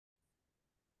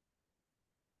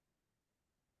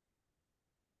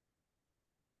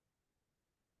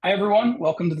Hi, everyone.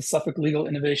 Welcome to the Suffolk Legal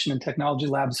Innovation and Technology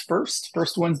Lab's first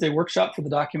Wednesday workshop for the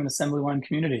document assembly line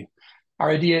community.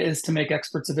 Our idea is to make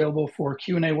experts available for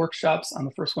Q&A workshops on the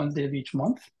first Wednesday of each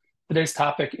month. Today's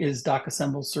topic is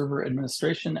Docassemble server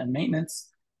administration and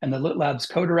maintenance, and the LIT Lab's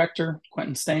co-director,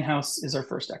 Quinten Steenhuis, is our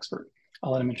first expert.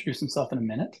 I'll let him introduce himself in a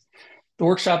minute. The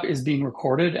workshop is being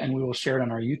recorded, and we will share it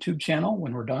on our YouTube channel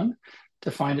when we're done.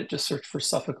 To find it, just search for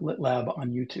Suffolk LIT Lab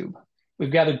on YouTube.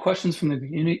 We've gathered questions from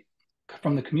the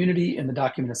community in the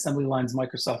document assembly lines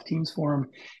Microsoft Teams forum,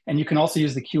 and you can also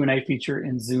use the Q&A feature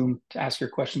in Zoom to ask your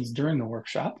questions during the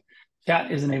workshop. Chat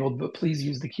is enabled, but please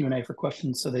use the Q&A for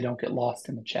questions so they don't get lost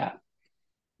in the chat.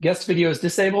 Guest video is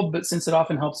disabled, but since it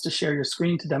often helps to share your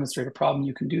screen to demonstrate a problem,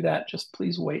 you can do that. Just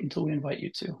please wait until we invite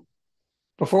you to.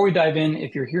 Before we dive in,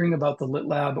 if you're hearing about the LIT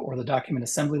Lab or the document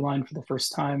assembly line for the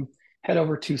first time, head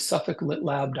over to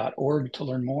suffolklitlab.org to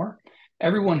learn more.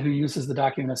 Everyone who uses the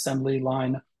document assembly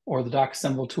line or the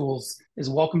Docassemble tools is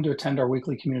welcome to attend our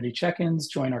weekly community check-ins,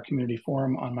 join our community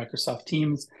forum on Microsoft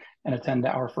Teams, and attend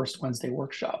our first Wednesday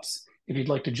workshops. If you'd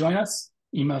like to join us,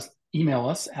 email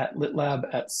us at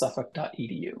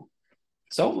litlab@suffolk.edu.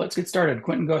 So let's get started.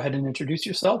 Quinten, go ahead and introduce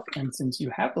yourself. And since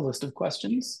you have the list of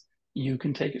questions, you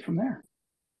can take it from there.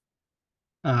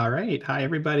 All right. Hi,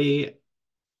 everybody.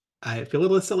 I feel a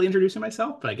little silly introducing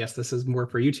myself, but I guess this is more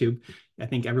for YouTube. I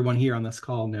think everyone here on this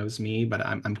call knows me, but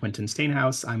I'm Quinten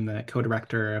Steenhuis. I'm the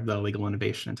co-director of the Legal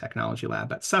Innovation and Technology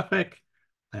Lab at Suffolk.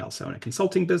 I also own a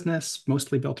consulting business,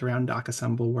 mostly built around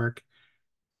Docassemble work.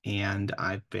 And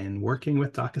I've been working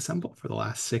with Docassemble for the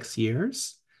last 6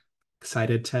 years.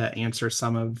 Excited to answer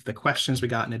some of the questions we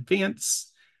got in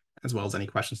advance, as well as any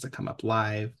questions that come up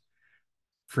live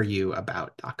for you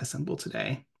about Docassemble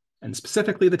today. And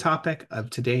specifically, the topic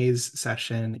of today's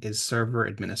session is server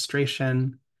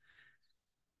administration.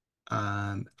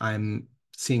 I'm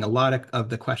seeing a lot of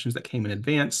the questions that came in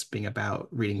advance being about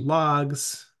reading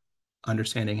logs,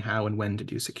 understanding how and when to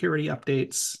do security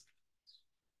updates.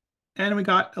 And we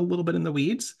got a little bit in the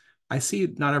weeds. I see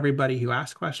not everybody who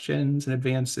asked questions in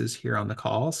advance is here on the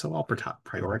call, so I'll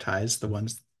prioritize the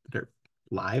ones that are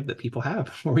live that people have,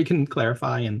 where we can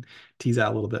clarify and tease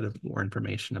out a little bit of more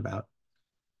information about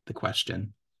the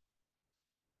question.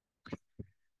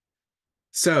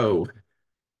 So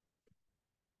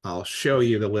I'll show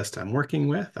you the list I'm working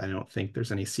with. I don't think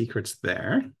there's any secrets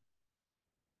there.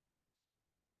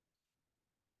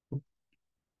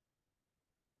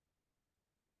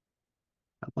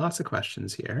 Lots of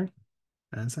questions here,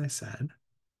 as I said.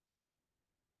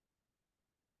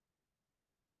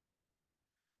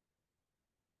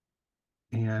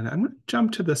 And I'm going to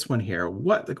jump to this one here.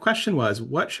 What the question was,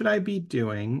 what should I be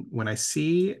doing when I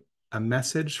see a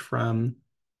message from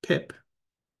pip?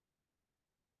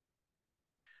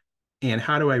 And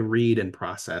how do I read and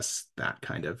process that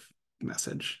kind of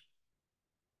message?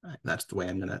 That's the way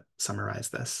I'm going to summarize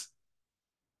this.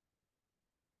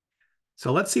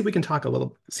 So let's see if we can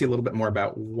see a little bit more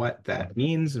about what that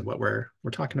means and what we're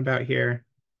talking about here.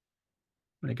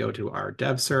 I'm going to go to our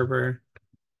dev server.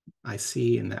 I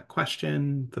see in that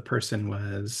question, the person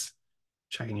was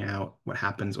checking out what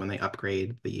happens when they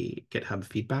upgrade the GitHub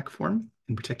feedback form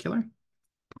in particular.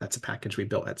 That's a package we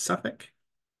built at Suffolk.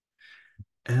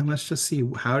 And let's just see,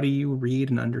 how do you read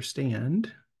and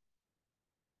understand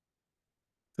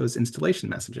those installation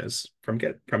messages from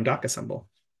Docassemble?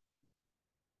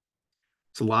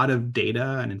 It's a lot of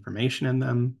data and information in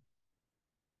them.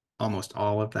 Almost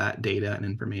all of that data and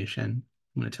information,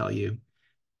 I'm going to tell you,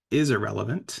 is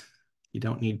irrelevant. You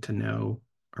don't need to know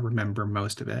or remember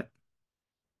most of it.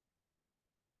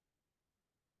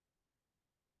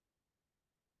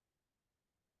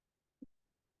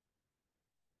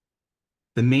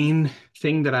 The main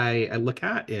thing that I look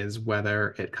at is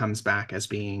whether it comes back as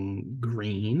being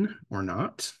green or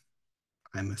not.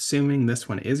 I'm assuming this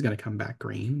one is going to come back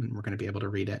green, and we're going to be able to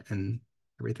read it, and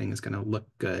everything is going to look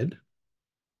good.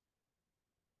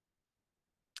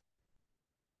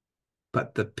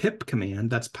 But the pip command,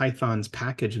 that's Python's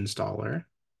package installer,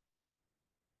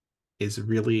 is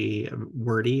really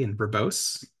wordy and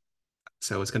verbose.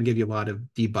 So it's going to give you a lot of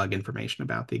debug information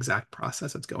about the exact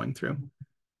process it's going through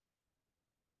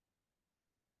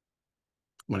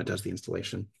when it does the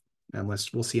installation. And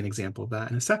we'll see an example of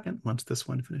that in a second once this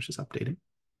one finishes updating.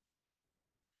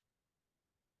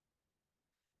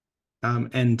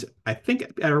 And I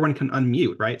think everyone can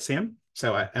unmute, right, Sam?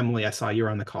 So Emily, I saw you were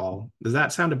on the call. Does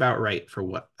that sound about right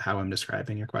for how I'm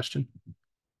describing your question?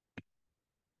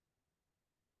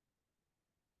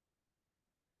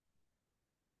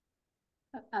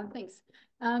 Thanks.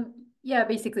 Yeah,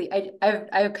 basically,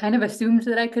 I've kind of assumed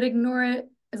that I could ignore it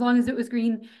as long as it was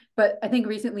green, but I think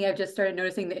recently I've just started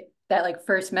noticing that that like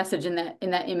first message in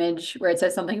that image where it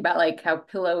says something about like how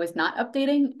Pillow is not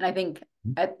updating. And I think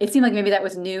it seemed like maybe that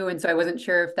was new. And so I wasn't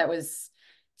sure if that was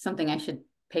something I should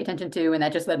pay attention to. And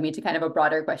that just led me to kind of a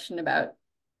broader question about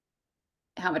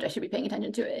how much I should be paying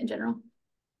attention to it in general.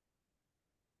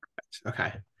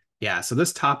 Okay. Yeah, so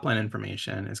this top line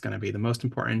information is going to be the most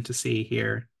important to see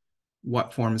here.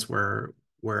 What forms were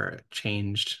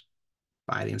changed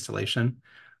by the installation.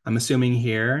 I'm assuming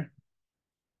here,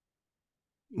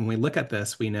 when we look at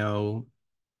this, we know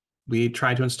we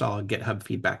tried to install a GitHub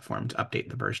feedback form to update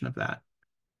the version of that.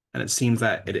 And it seems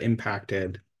that it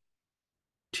impacted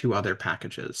two other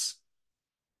packages,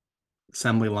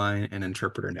 assembly line and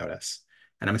interpreter notice.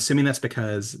 And I'm assuming that's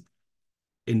because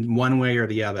in one way or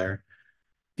the other,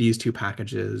 these two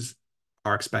packages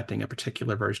are expecting a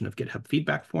particular version of GitHub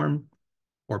feedback form,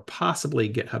 or possibly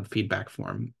GitHub feedback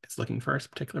form is looking for a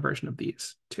particular version of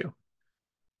these two.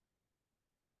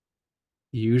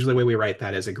 Usually the way we write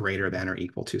that is a greater than or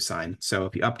equal to sign. So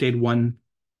if you update one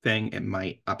thing, it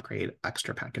might upgrade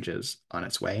extra packages on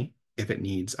its way if it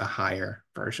needs a higher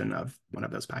version of one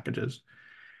of those packages.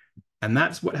 And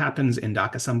that's what happens in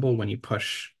Docassemble when you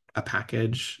push a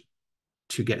package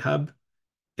to GitHub.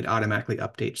 It automatically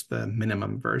updates the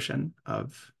minimum version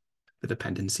of the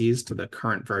dependencies to the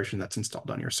current version that's installed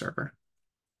on your server.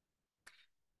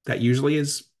 That usually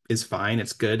is fine.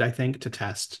 It's good, I think, to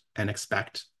test and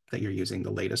expect that you're using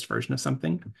the latest version of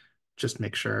something. Just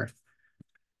make sure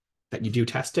that you do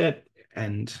test it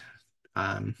and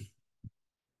that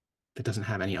doesn't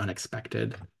have any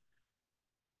unexpected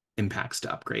impacts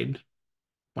to upgrade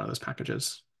one of those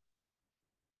packages.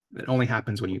 It only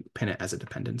happens when you pin it as a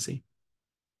dependency.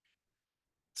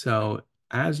 So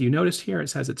as you noticed here, it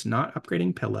says it's not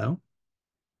upgrading Pillow.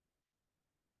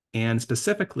 And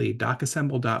specifically,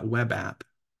 docassemble.webapp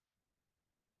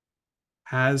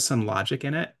has some logic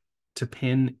in it to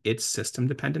pin its system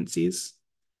dependencies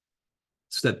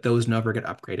so that those never get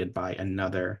upgraded by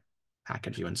another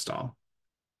package you install.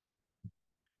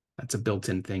 That's a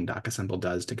built-in thing Docassemble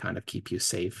does to kind of keep you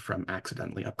safe from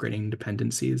accidentally upgrading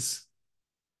dependencies.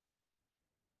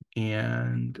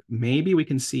 And maybe we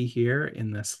can see here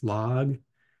in this log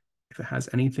if it has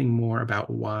anything more about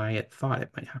why it thought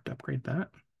it might have to upgrade that.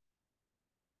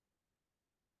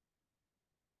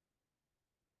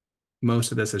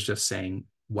 Most of this is just saying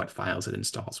what files it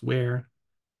installs where.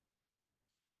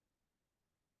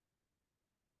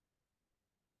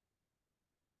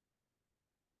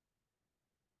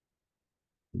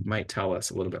 It might tell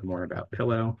us a little bit more about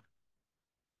Pillow.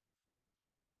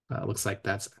 Looks like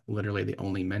that's literally the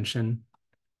only mention.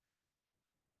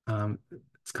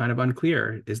 It's kind of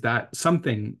unclear. Is that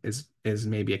something is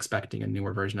maybe expecting a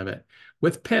newer version of it?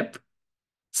 With pip,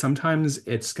 sometimes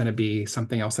it's going to be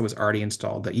something else that was already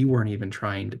installed that you weren't even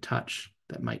trying to touch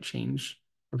that might change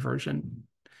a version.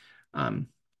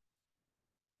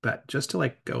 But just to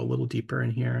like go a little deeper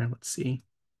in here, let's see.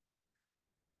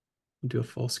 We'll do a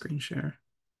full screen share.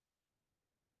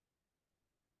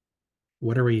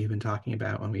 What are we even talking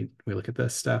about when we look at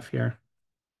this stuff here?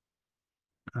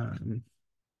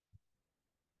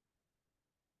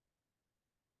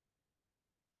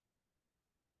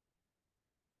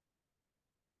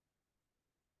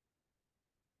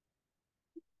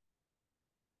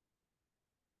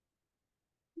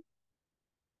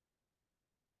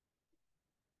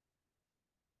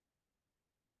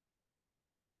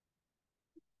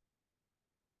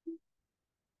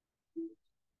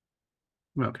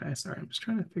 Okay, sorry, I'm just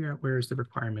trying to figure out where's the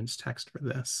requirements text for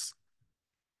this.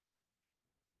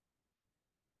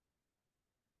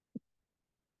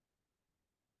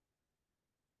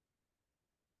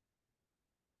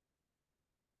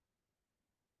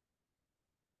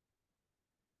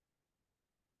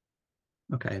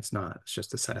 Okay, it's not, it's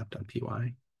just a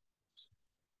setup.py.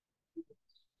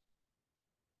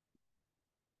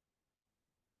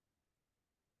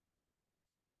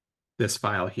 This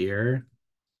file here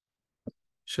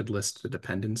should list the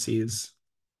dependencies.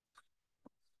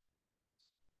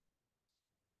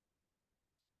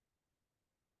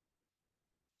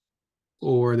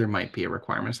 Or there might be a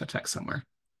requirements text somewhere.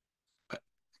 But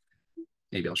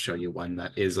maybe I'll show you one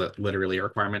that is literally a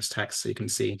requirements text so you can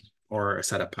see, or a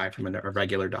setup py from a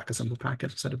regular Docassemble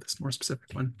package instead of this more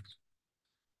specific one.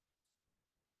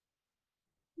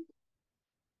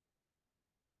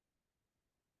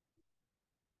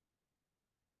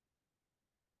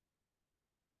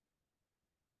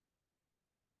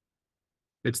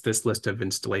 It's this list of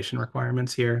installation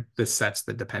requirements here. This sets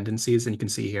the dependencies, and you can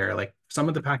see here, like some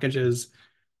of the packages,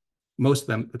 most of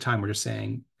them, the time we're just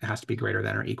saying it has to be greater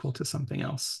than or equal to something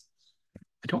else.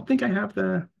 I don't think I have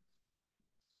the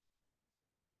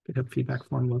GitHub feedback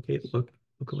form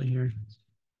locally here.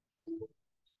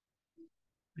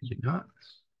 Maybe not.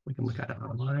 We can look at it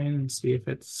online and see if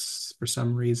it's, for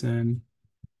some reason,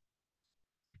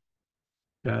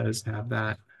 does have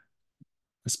that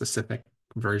a specific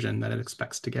version that it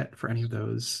expects to get for any of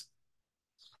those,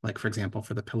 like for example,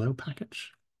 for the pillow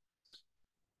package.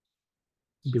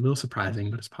 It'd be a little surprising,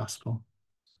 but it's possible.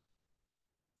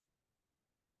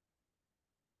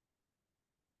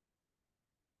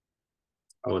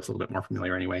 Oh, it's a little bit more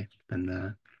familiar anyway than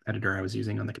the editor I was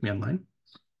using on the command line.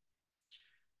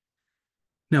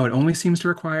 No, it only seems to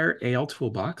require AL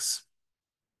Toolbox.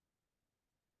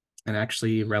 And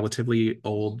actually, relatively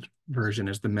old version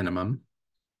is the minimum.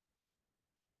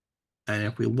 And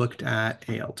if we looked at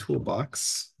AL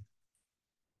Toolbox,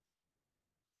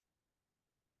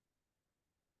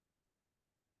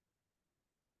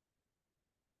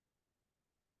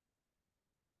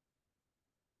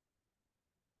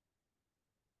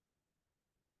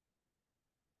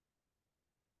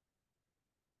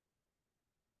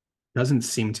 doesn't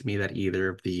seem to me that either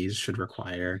of these should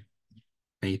require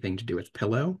anything to do with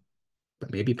Pillow,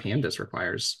 but maybe Pandas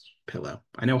requires Pillow.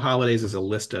 I know holidays is a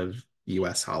list of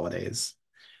US holidays.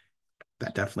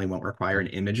 That definitely won't require an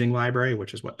imaging library,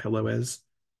 which is what Pillow is,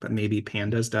 but maybe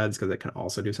Pandas does because it can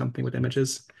also do something with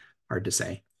images. Hard to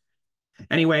say.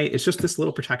 Anyway, it's just this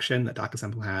little protection that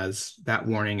Docassemble has. That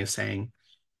warning is saying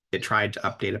it tried to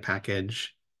update a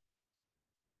package.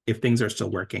 If things are still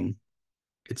working,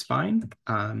 it's fine.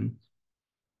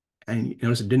 And you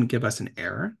notice it didn't give us an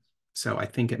error. So I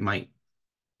think it might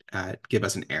give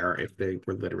us an error if they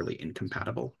were literally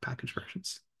incompatible package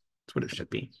versions. That's what it should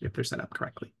be if they're set up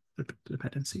correctly, the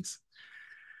dependencies.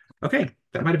 Okay,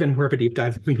 that might have been more of a deep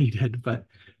dive we needed, but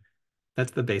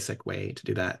that's the basic way to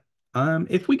do that.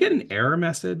 If we get an error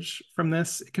message from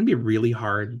this, it can be really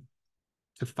hard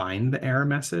to find the error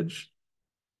message.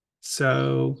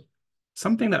 So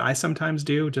something that I sometimes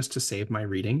do just to save my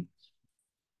reading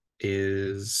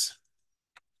is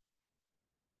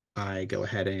I go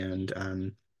ahead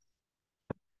and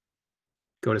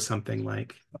go to something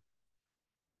like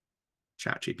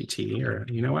ChatGPT, or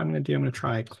you know what I'm going to do? I'm going to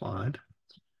try Claude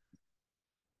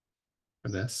for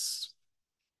this,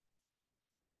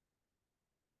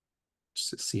 just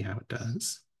to see how it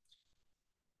does.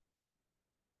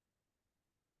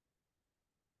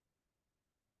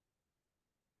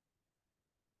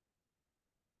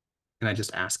 And I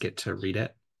just ask it to read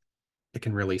it. It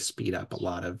can really speed up a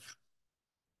lot of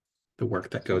the work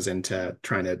that goes into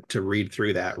trying to read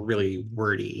through that really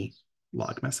wordy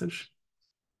log message.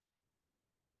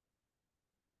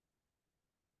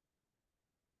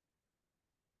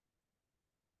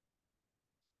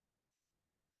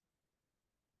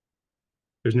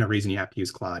 There's no reason you have to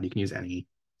use Claude. You can use any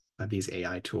of these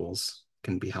AI tools,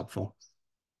 can be helpful.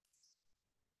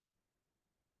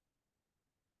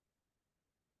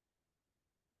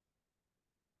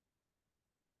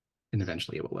 And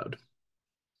eventually it will load.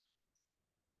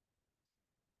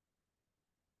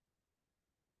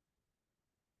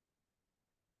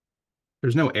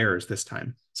 There's no errors this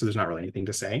time, so there's not really anything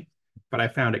to say, but I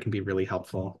found it can be really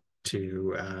helpful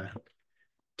to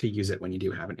use it when you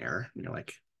do have an error and you're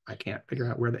like, I can't figure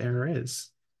out where the error is.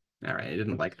 All right, I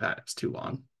didn't like that. It's too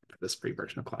long for this free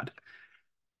version of Claude.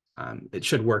 It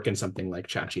should work in something like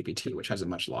ChatGPT, which has a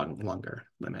much longer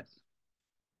limit.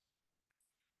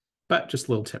 But just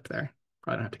a little tip there.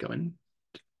 Probably don't have to go in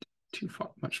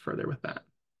much further with that.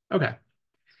 Okay.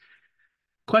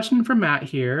 Question from Matt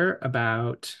here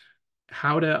about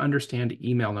how to understand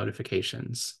email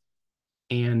notifications.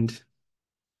 And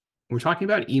we're talking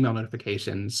about email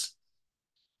notifications.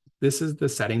 This is the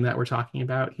setting that we're talking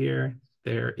about here.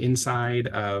 They're inside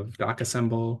of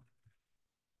Docassemble.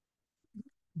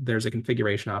 There's a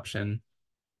configuration option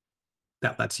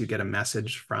that lets you get a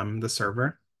message from the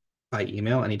server by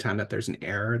email anytime that there's an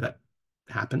error that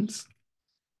happens.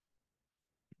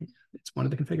 It's one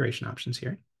of the configuration options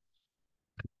here.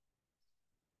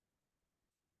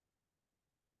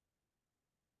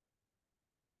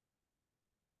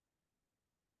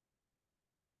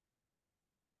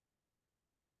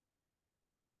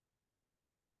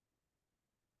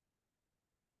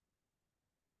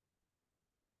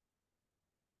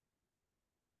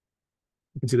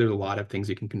 You can see there's a lot of things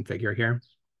you can configure here.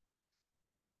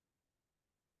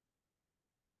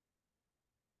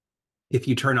 If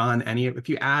you turn on if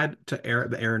you add to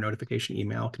the error notification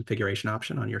email configuration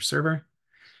option on your server,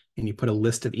 and you put a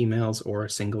list of emails or a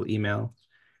single email,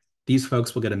 these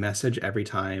folks will get a message every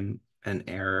time an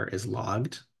error is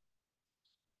logged.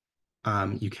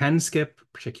 You can skip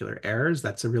particular errors.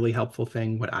 That's a really helpful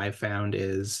thing. What I've found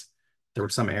is There were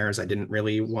some errors I didn't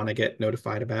really want to get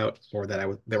notified about, or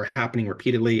that they were happening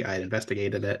repeatedly. I had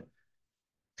investigated it.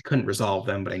 I couldn't resolve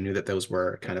them, but I knew that those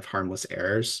were kind of harmless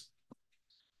errors.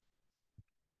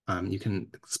 You can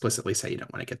explicitly say you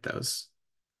don't want to get those.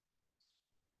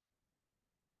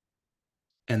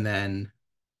 And then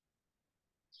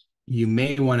you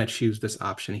may want to choose this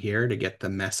option here to get the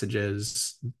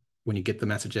messages, when you get the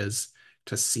messages,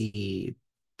 to see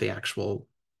the actual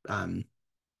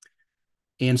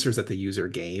answers that the user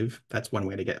gave. That's one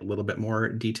way to get a little bit more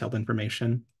detailed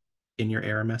information in your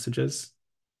error messages.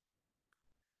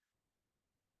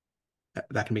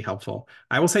 That can be helpful.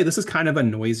 I will say this is kind of a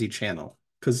noisy channel,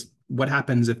 because what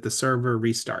happens if the server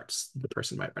restarts? The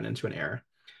person might run into an error.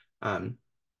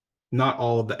 Not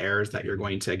all of the errors that you're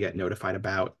going to get notified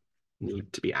about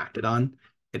need to be acted on.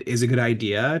 It is a good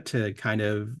idea to kind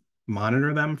of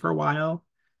monitor them for a while,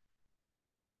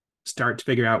 start to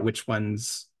figure out which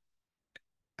ones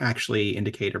actually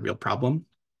indicate a real problem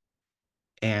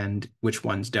and which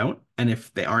ones don't. And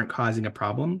if they aren't causing a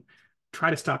problem, try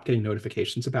to stop getting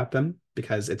notifications about them,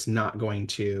 because it's not going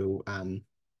to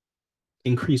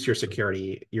increase your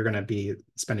security. You're going to be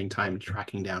spending time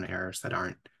tracking down errors that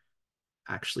aren't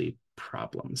actually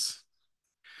problems.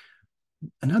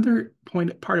 Another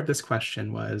part of this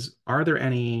question was, are there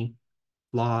any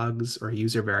logs or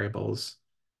user variables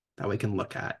that we can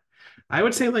look at? I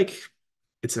would say, like,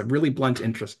 it's a really blunt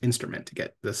instrument to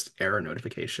get this error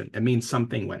notification. It means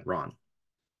something went wrong,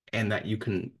 and that you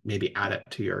can maybe add it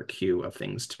to your queue of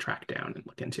things to track down and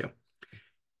look into.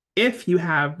 If you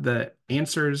have the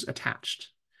answers attached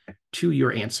to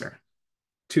your answer,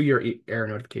 to your error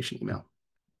notification email,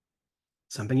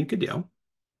 something you could do,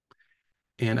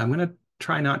 and I'm going to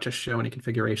try not to show any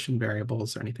configuration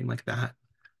variables or anything like that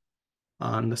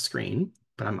on the screen,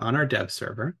 but I'm on our dev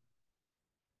server.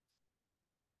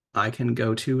 I can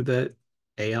go to the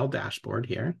AL dashboard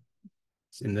here.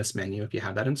 It's in this menu if you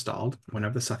have that installed, one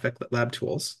of the Suffolk LIT Lab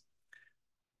tools.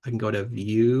 I can go to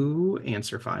View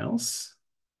Answer Files.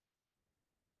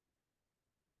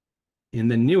 In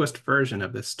the newest version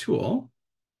of this tool,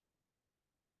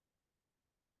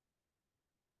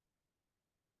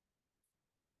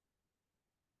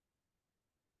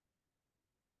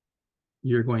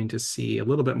 you're going to see a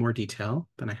little bit more detail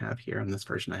than I have here in this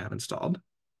version I have installed.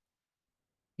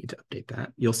 Need to update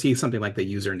that. You'll see something like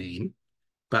the username,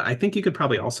 but I think you could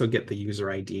probably also get the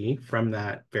user ID from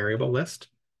that variable list.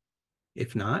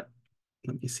 If not,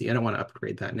 let me see. I don't want to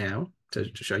upgrade that now to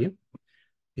show you.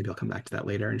 Maybe I'll come back to that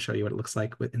later and show you what it looks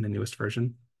like in the newest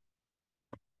version.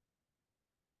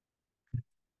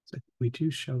 So we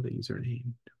do show the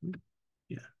username.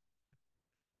 Yeah.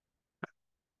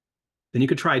 Then you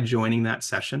could try joining that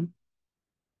session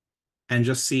and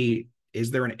just see,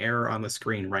 is there an error on the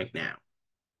screen right now?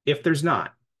 If there's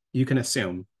not, you can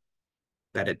assume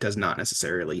that it does not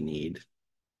necessarily need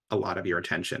a lot of your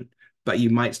attention, but you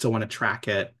might still want to track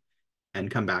it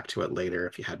and come back to it later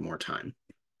if you had more time.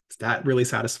 Is that really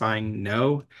satisfying?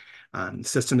 No.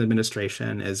 System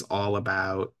administration is all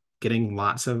about getting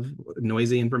lots of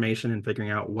noisy information and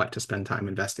figuring out what to spend time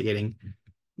investigating.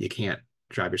 You can't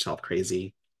drive yourself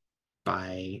crazy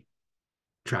by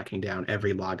tracking down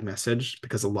every log message,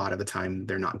 because a lot of the time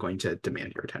they're not going to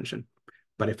demand your attention.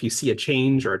 But if you see a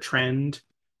change or a trend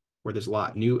where there's a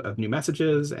lot of new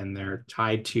messages and they're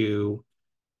tied to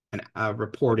a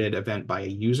reported event by a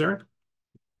user,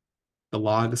 the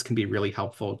logs can be really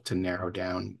helpful to narrow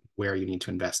down where you need to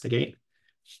investigate.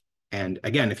 And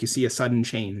again, if you see a sudden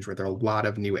change where there are a lot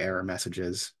of new error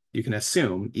messages, you can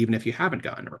assume, even if you haven't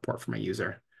gotten a report from a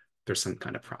user, there's some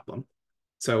kind of problem.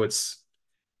 So it's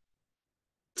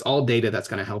all data that's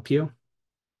going to help you,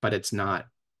 but it's not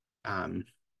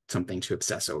something to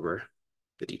obsess over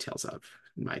the details of,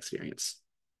 in my experience.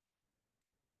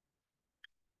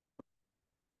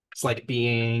 It's like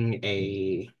being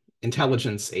a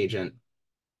intelligence agent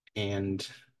and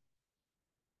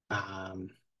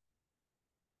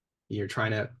you're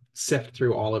trying to sift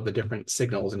through all of the different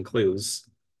signals and clues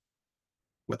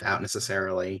without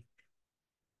necessarily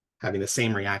having the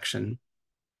same reaction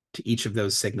to each of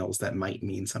those signals that might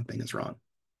mean something is wrong,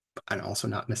 and also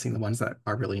not missing the ones that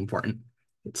are really important.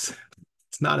 It's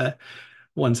not a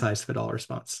one-size-fits-all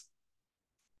response.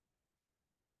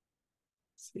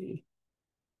 Let's see.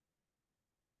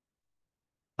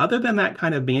 Other than that,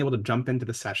 kind of being able to jump into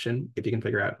the session, if you can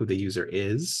figure out who the user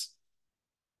is,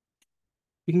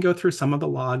 we can go through some of the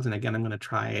logs. And again, I'm going to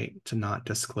try to not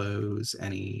disclose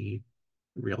any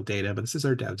real data, but this is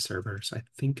our dev server, so I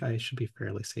think I should be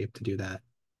fairly safe to do that.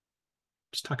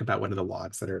 Just talk about what are the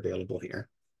logs that are available here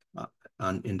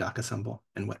in Docassemble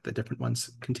and what the different ones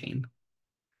contain.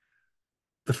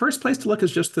 The first place to look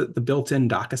is just the built-in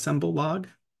Docassemble log.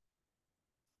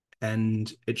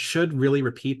 And it should really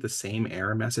repeat the same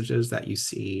error messages that you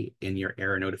see in your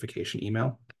error notification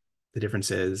email. The difference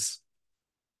is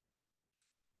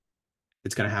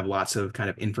it's going to have lots of kind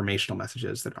of informational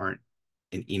messages that aren't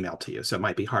an email to you. So it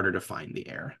might be harder to find the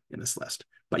error in this list.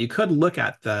 But you could look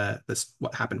at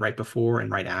what happened right before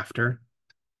and right after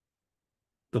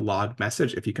the log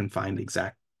message if you can find the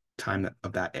exact time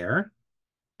of that error.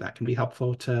 That can be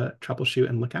helpful to troubleshoot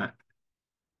and look at.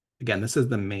 Again, this is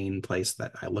the main place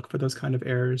that I look for those kind of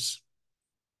errors.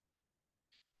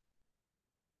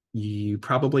 You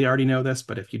probably already know this,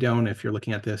 but if you don't, if you're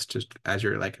looking at this just as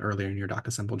you're like earlier in your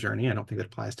Docassemble journey, I don't think that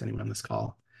applies to anyone on this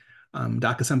call.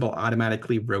 Docassemble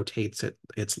automatically rotates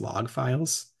its log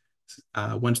files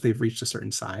once they've reached a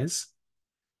certain size.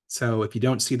 So if you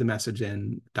don't see the message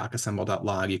in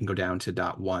docassemble.log, you can go down to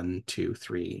 .1, 2,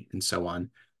 3, and so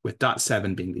on, with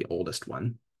 .7 being the oldest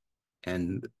one,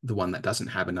 and the one that doesn't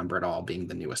have a number at all being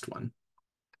the newest one.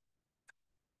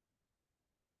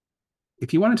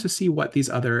 If you wanted to see what these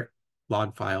other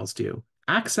log files do,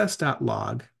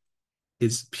 access.log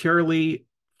is purely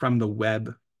from the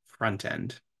web front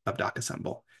end of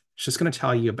Docassemble. It's just going to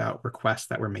tell you about requests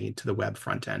that were made to the web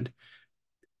front end.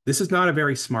 This is not a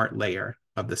very smart layer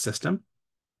of the system.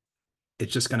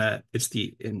 It's just going to,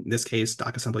 in this case,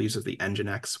 Docassemble uses the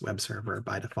Nginx web server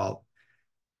by default.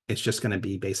 It's just going to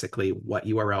be basically what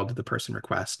URL did the person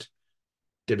request?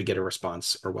 Did we get a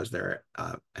response, or was there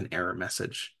an error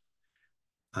message?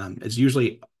 It's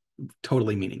usually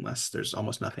totally meaningless. There's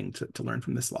almost nothing to learn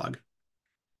from this log.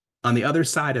 On the other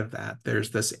side of that,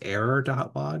 there's this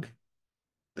error.log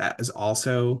that is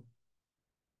also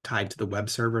tied to the web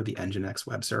server, the Nginx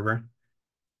web server.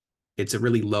 It's a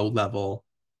really low-level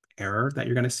error that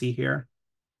you're going to see here,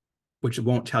 which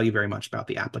won't tell you very much about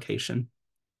the application.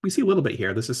 We see a little bit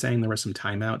here. This is saying there were some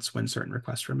timeouts when certain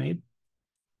requests were made.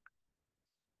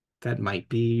 That might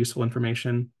be useful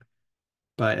information,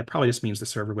 but it probably just means the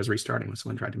server was restarting when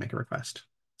someone tried to make a request.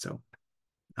 So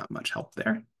not much help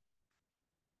there.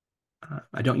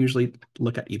 I don't usually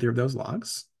look at either of those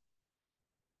logs.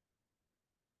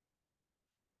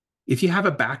 If you have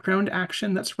a background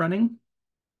action that's running,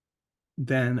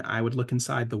 then I would look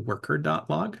inside the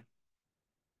worker.log.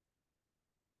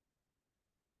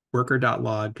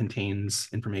 Worker.log contains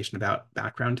information about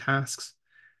background tasks.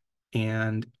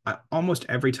 And almost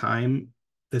every time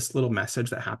this little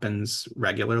message that happens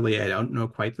regularly, I don't know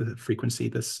quite the frequency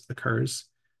this occurs,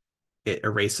 it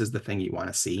erases the thing you want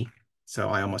to see. So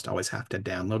I almost always have to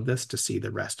download this to see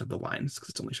the rest of the lines because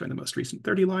it's only showing the most recent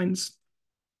 30 lines.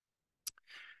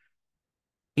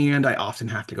 And I often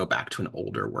have to go back to an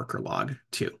older worker log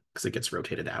too, because it gets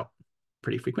rotated out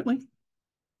pretty frequently.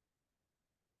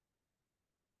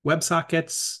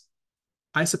 WebSockets,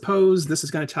 I suppose this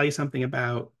is going to tell you something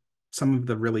about some of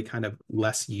the really kind of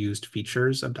less used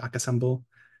features of Docassemble.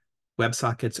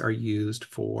 WebSockets are used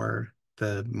for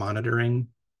the monitoring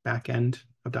backend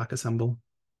of Docassemble.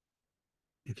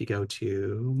 If you go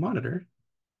to monitor,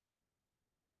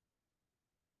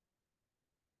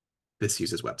 this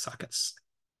uses WebSockets.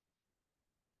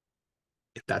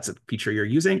 If that's a feature you're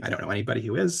using, I don't know anybody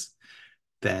who is,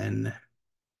 then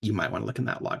you might want to look in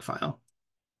that log file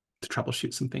to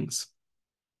troubleshoot some things.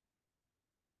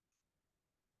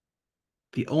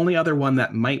 The only other one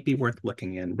that might be worth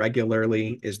looking in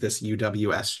regularly is this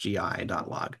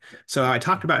uwsgi.log. So I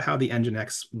talked about how the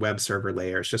Nginx web server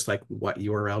layer is just like, what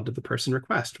URL did the person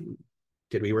request?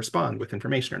 Did we respond with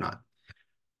information or not?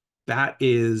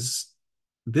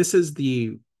 This is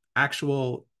the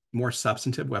actual more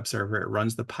substantive web server. It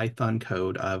runs the Python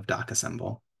code of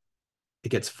Docassemble. It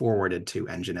gets forwarded to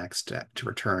Nginx to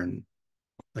return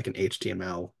like an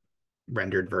HTML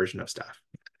rendered version of stuff.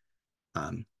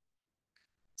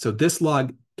 So this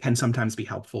log can sometimes be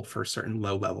helpful for certain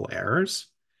low-level errors,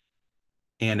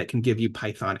 and it can give you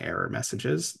Python error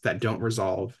messages that don't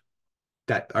resolve,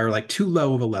 that are like too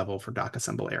low of a level for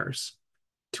Docassemble errors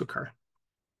to occur.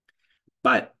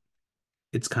 But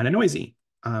it's kind of noisy.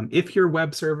 If your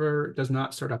web server does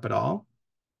not start up at all,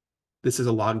 this is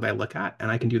a log that I look at,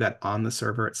 and I can do that on the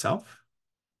server itself.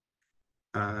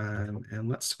 And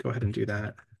let's go ahead and do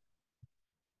that.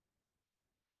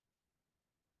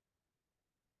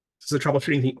 This is a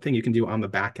troubleshooting thing you can do on the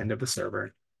back end of the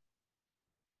server.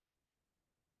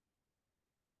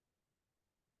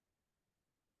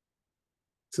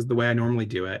 This is the way I normally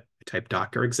do it. I type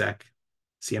docker exec.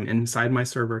 See, I'm inside my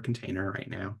server container right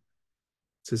now.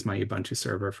 This is my Ubuntu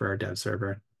server for our dev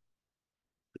server.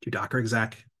 Do docker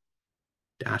exec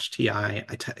 -ti. I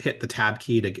hit the tab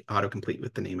key to autocomplete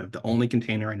with the name of the only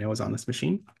container I know is on this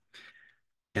machine.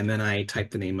 And then I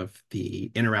type the name of the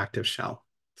interactive shell,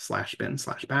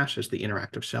 /bin/bash is the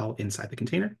interactive shell inside the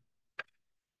container.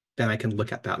 Then I can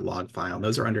look at that log file.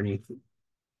 Those are underneath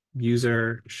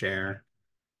user, share,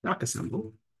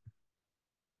 Docassemble.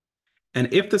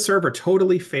 And if the server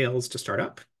totally fails to start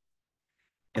up,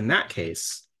 in that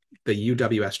case, the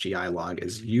UWSGI log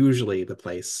is usually the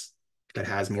place that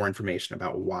has more information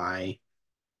about why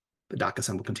the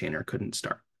Docassemble container couldn't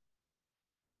start.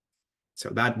 So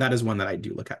that is one that I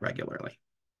do look at regularly.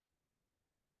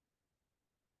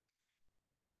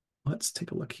 Let's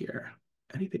take a look here.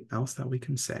 Anything else that we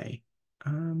can say?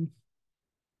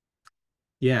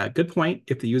 Yeah, good point.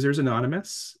 If the user is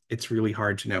anonymous, it's really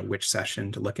hard to know which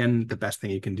session to look in. The best thing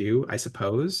you can do, I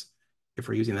suppose, if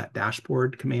we're using that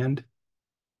dashboard command,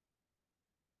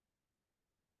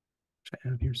 which I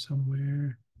have here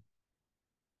somewhere,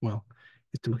 well,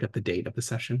 is to look at the date of the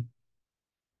session.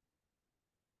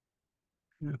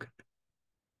 Okay.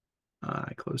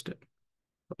 I closed it.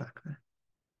 Go back there.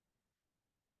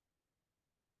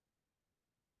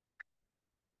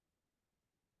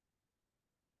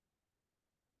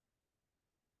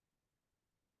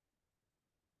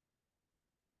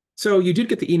 So you did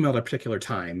get the email at a particular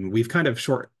time. We've kind of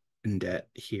shortened it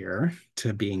here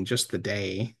to being just the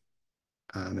day.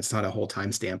 It's not a whole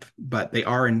timestamp, but they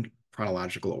are in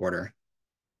chronological order.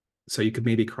 So you could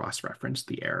maybe cross-reference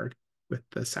the error with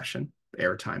the session, the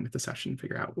error time with the session,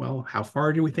 figure out, well, how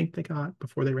far do we think they got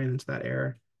before they ran into that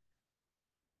error?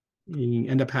 You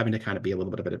end up having to kind of be a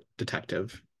little bit of a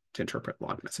detective to interpret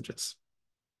log messages.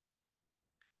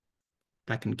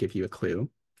 That can give you a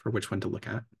clue for which one to look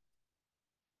at.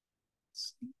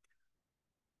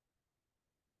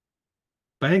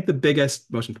 But I think the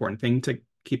biggest, most important thing to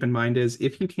keep in mind is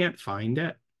if you can't find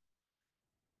it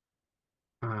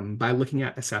by looking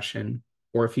at a session,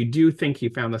 or if you do think you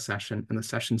found the session and the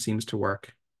session seems to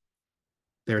work,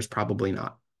 there's probably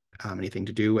not anything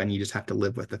to do, and you just have to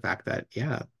live with the fact that,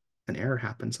 yeah, an error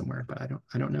happened somewhere, but I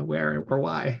don't know where or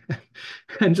why.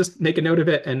 And just make a note of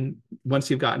it. And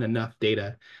once you've gotten enough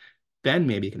data, then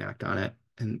maybe you can act on it.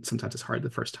 And sometimes it's hard the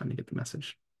first time you get the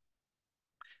message.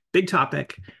 Big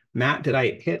topic. Matt, did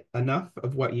I hit enough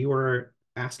of what you were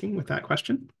asking with that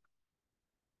question?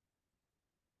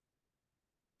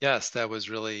 Yes, that was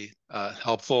really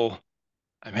helpful.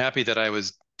 I'm happy that I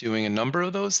was doing a number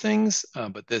of those things,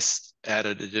 but this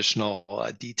added additional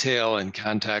detail and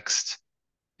context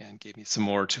and gave me some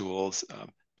more tools.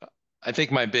 I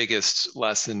think my biggest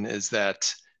lesson is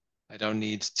that I don't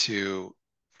need to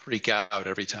freak out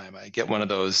every time I get one of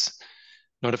those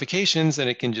notifications, and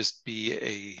it can just be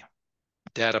a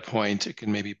data point. It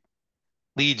can maybe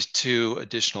lead to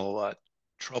additional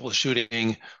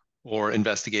troubleshooting or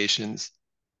investigations,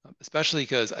 especially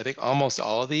because I think almost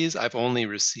all of these, I've only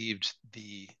received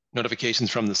the notifications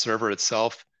from the server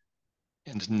itself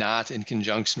and not in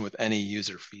conjunction with any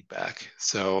user feedback.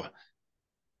 So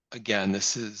again,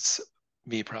 this is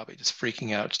me probably just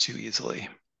freaking out too easily.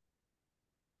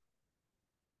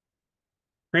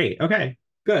 Great. Okay,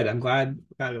 good. I'm glad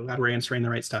we're answering the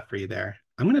right stuff for you there.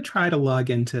 I'm going to try to log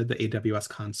into the AWS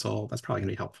console. That's probably going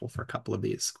to be helpful for a couple of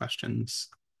these questions.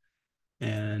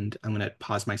 And I'm going to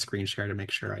pause my screen share to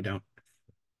make sure I don't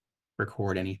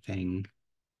record anything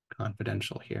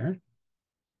confidential here.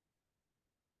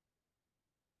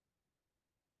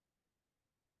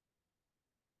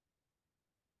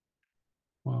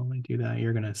 While I do that,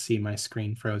 you're going to see my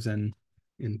screen frozen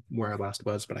in where I last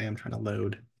was, but I am trying to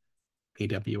load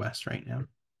AWS right now.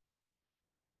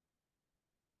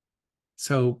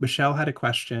 So Michelle had a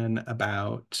question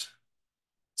about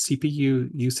CPU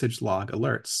usage log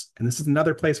alerts. And this is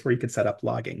another place where you could set up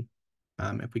logging.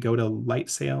 If we go to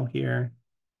Lightsail here,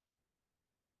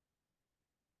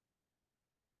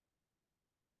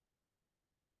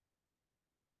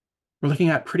 we're looking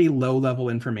at pretty low-level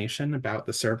information about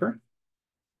the server.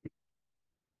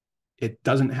 It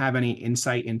doesn't have any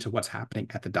insight into what's happening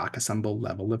at the Docassemble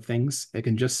level of things. It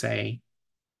can just say,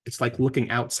 it's like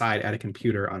looking outside at a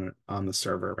computer on the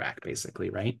server rack, basically,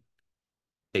 right?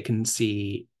 It can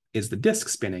see, is the disk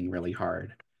spinning really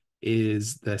hard?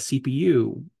 Is the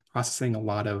CPU processing a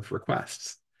lot of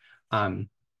requests?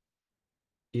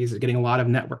 Is it getting a lot of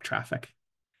network traffic?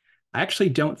 I actually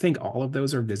don't think all of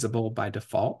those are visible by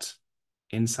default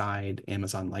inside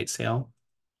Amazon Lightsail.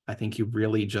 I think you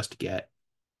really just get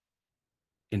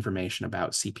information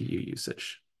about CPU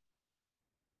usage.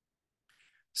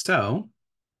 So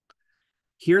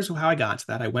here's how I got to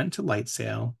that. I went to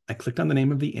Lightsail, I clicked on the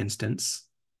name of the instance,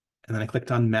 and then I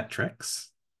clicked on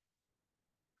metrics.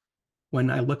 When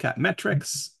I look at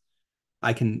metrics,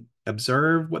 I can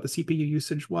observe what the CPU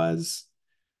usage was.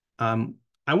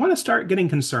 I I want to start getting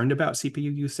concerned about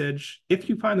CPU usage. If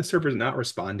you find the server is not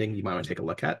responding, you might want to take a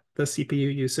look at the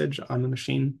CPU usage on the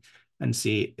machine and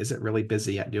see, is it really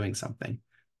busy at doing something?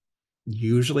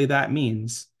 Usually that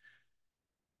means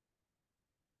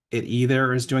it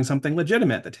either is doing something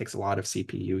legitimate that takes a lot of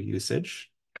CPU usage,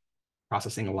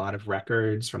 processing a lot of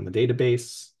records from the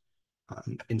database,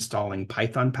 installing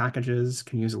Python packages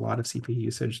can use a lot of CPU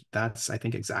usage. That's, I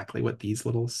think, exactly what these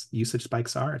little usage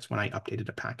spikes are. It's when I updated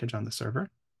a package on the server.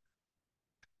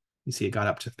 You see it got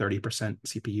up to 30%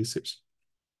 CPU usage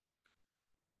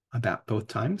about both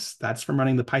times. That's from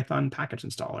running the Python package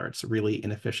installer. It's a really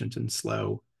inefficient and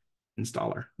slow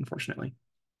installer, unfortunately.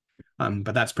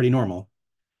 But that's pretty normal.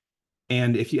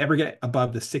 And if you ever get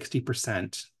above the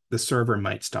 60%, the server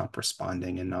might stop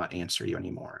responding and not answer you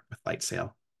anymore with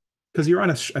Lightsail. Because you're on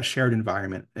a shared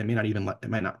environment. It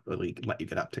might not really let you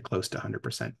get up to close to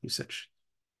 100% usage.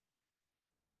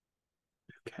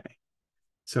 Okay.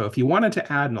 So if you wanted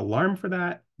to add an alarm for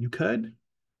that, you could.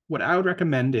 What I would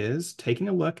recommend is taking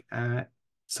a look at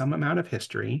some amount of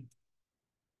history,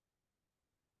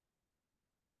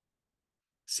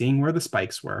 seeing where the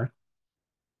spikes were.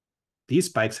 These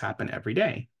spikes happen every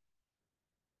day.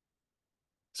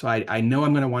 So I know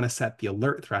I'm going to want to set the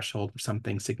alert threshold for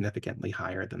something significantly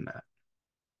higher than that.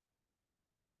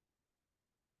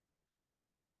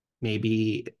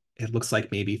 Maybe it looks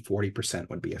like maybe 40%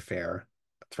 would be a fair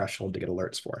threshold to get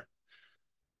alerts for.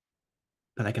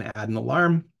 Then I can add an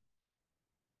alarm.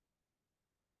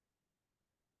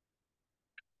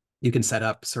 You can set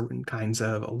up certain kinds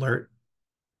of alert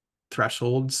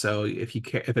thresholds. So if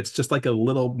it's just like a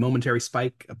little momentary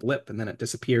spike, a blip, and then it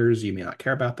disappears, you may not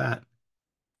care about that.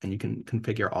 And you can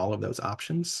configure all of those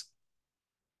options.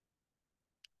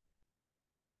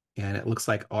 And it looks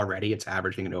like already it's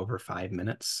averaging at over 5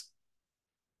 minutes.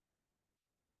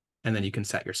 And then you can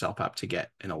set yourself up to get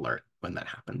an alert when that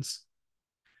happens.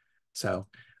 So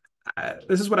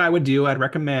this is what I would do. I'd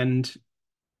recommend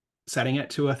setting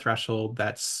it to a threshold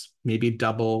that's maybe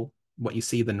double what you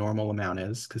see the normal amount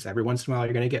is, because every once in a while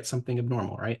you're going to get something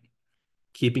abnormal, right?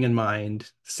 Keeping in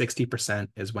mind 60%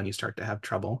 is when you start to have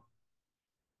trouble.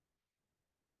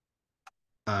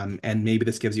 And maybe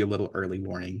this gives you a little early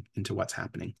warning into what's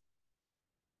happening.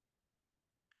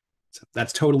 So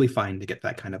that's totally fine to get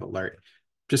that kind of alert.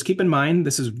 Just keep in mind,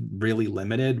 this is really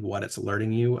limited what it's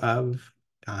alerting you of.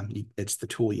 It's the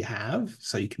tool you have,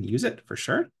 so you can use it for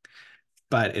sure.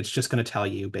 But it's just going to tell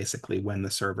you basically when the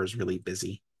server is really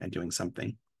busy and doing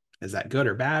something. Is that good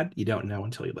or bad? You don't know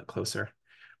until you look closer.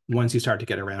 Once you start to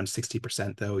get around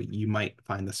 60%, though, you might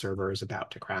find the server is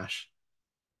about to crash.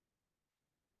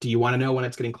 Do you want to know when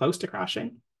it's getting close to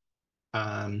crashing?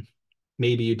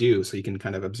 Maybe you do, so you can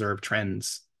kind of observe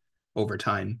trends over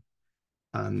time.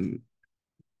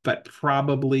 But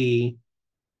probably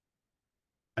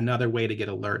another way to get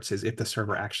alerts is if the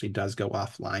server actually does go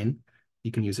offline,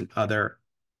 you can use another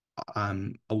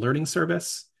alerting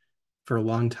service. For a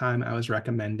long time, I was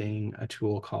recommending a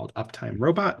tool called Uptime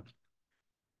Robot,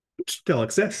 which still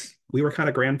exists. We were kind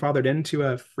of grandfathered into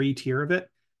a free tier of it.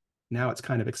 Now it's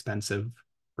kind of expensive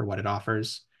for what it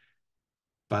offers.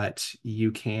 But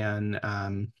you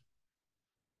can,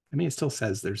 it still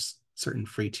says there's certain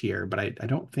free tier, but I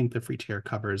don't think the free tier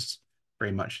covers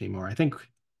very much anymore. I think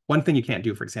one thing you can't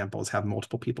do, for example, is have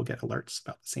multiple people get alerts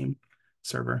about the same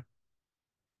server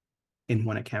in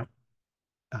one account.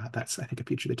 That's, I think, a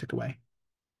feature they took away.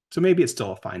 So maybe it's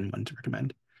still a fine one to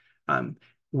recommend.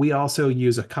 We also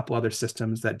use a couple other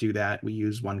systems that do that. We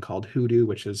use one called Hoodoo,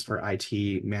 which is for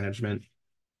IT management,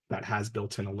 that has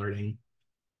built-in alerting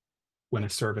when a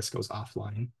service goes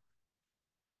offline.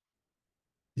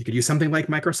 You could use something like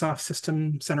Microsoft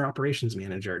System Center Operations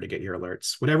Manager to get your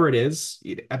alerts. Whatever it is,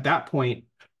 at that point,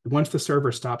 once the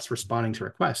server stops responding to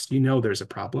requests, you know there's a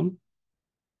problem.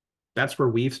 That's where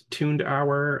we've tuned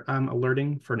our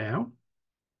alerting for now,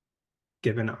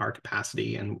 given our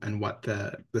capacity and what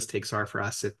the stakes are for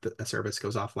us if the service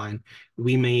goes offline.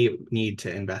 We may need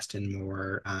to invest in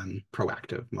more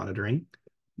proactive monitoring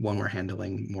when we're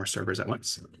handling more servers at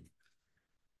once.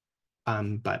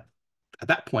 But at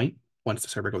that point, once the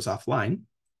server goes offline,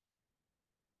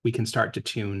 we can start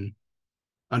to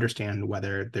understand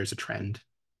whether there's a trend.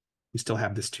 We still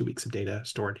have this 2 weeks of data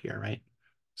stored here, right?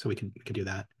 So we can do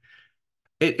that.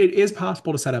 It is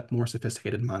possible to set up more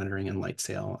sophisticated monitoring in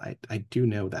Lightsail. I do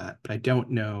know that, but I don't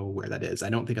know where that is.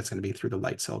 I don't think it's going to be through the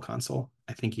Lightsail console.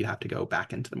 I think you'd have to go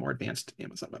back into the more advanced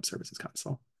Amazon Web Services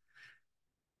console.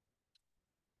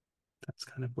 That's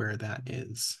kind of where that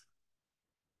is.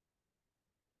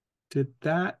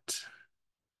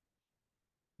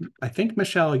 I think,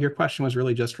 Michelle, your question was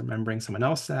really just remembering someone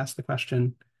else asked the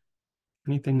question.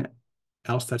 Anything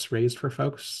else that's raised for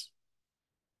folks?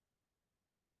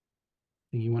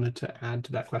 Anything you wanted to add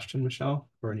to that question, Michelle,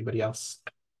 or anybody else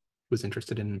was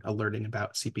interested in alerting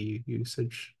about CPU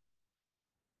usage?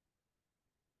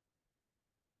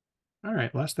 All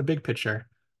right, well, that's the big picture.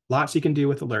 Lots you can do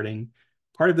with alerting.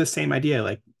 Part of the same idea,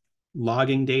 like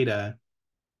logging data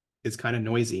is kind of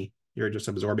noisy. You're just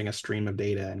absorbing a stream of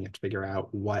data and you have to figure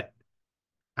out what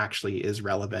actually is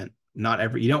relevant.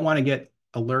 You don't want to get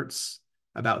alerts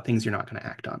about things you're not going to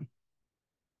act on.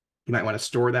 You might want to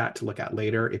store that to look at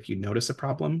later if you notice a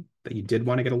problem that you did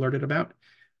want to get alerted about,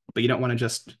 but you don't want to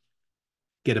just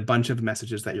get a bunch of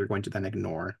messages that you're going to then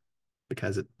ignore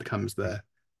because it becomes the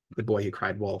boy who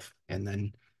cried wolf. And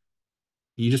then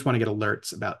you just want to get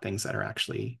alerts about things that are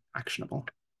actually actionable,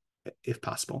 if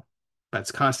possible. But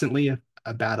it's constantly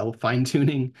a battle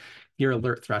fine-tuning your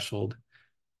alert threshold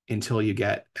until you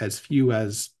get as few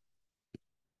as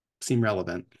seem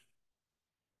relevant.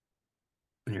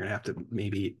 And you're going to have to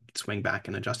maybe swing back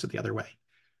and adjust it the other way.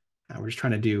 We're just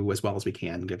trying to do as well as we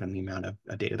can given the amount of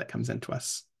data that comes into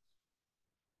us.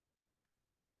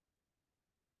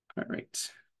 All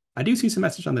right. I do see some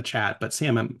message on the chat, but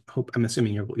Sam, I'm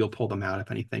assuming you'll pull them out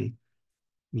if anything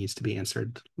needs to be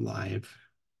answered live.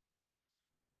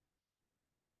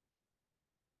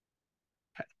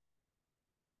 Okay.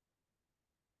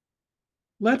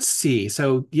 Let's see.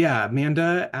 So yeah,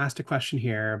 Amanda asked a question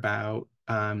here about,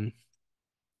 and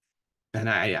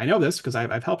I know this because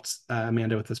I've helped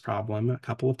Amanda with this problem a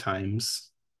couple of times.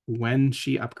 When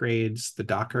she upgrades the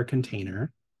Docker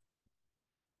container,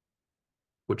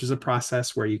 which is a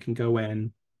process where you can go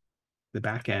in the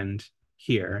back end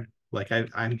here, like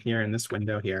I'm here in this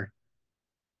window here,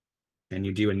 and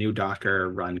you do a new Docker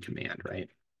run command, right?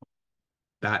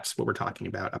 That's what we're talking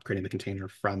about, upgrading the container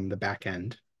from the back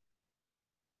end.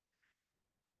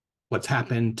 What's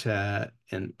happened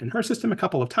in her system a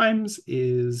couple of times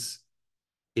is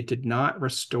it did not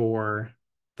restore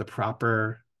the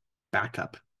proper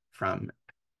backup from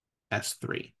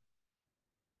S3.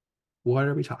 What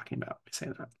are we talking about? Say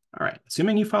that. All right,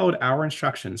 assuming you followed our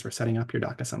instructions for setting up your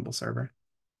Docassemble server,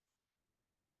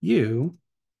 you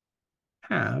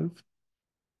have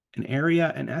an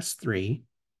area in S3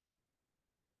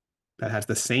 that has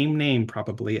the same name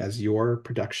probably as your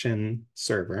production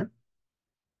server,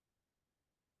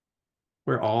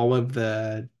 where all of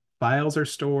the files are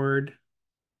stored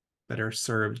that are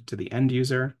served to the end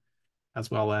user, as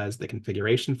well as the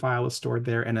configuration file is stored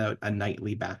there and a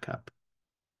nightly backup.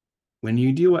 When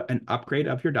you do an upgrade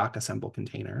of your Docassemble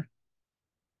container,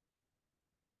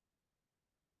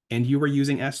 and you were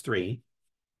using S3,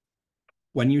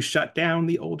 when you shut down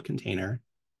the old container,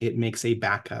 it makes a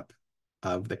backup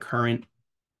of the current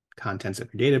contents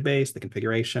of your database, the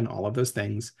configuration, all of those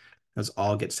things. Those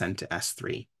all get sent to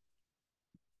S3.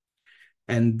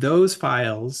 And those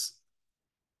files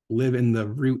live in the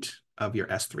root of your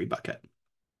S3 bucket.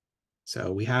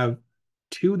 So we have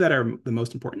two that are the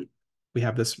most important. We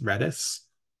have this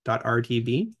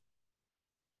redis.rtv.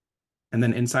 And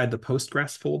then inside the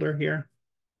Postgres folder here,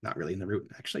 not really in the root,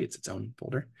 actually, it's its own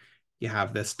folder. You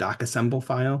have this Docassemble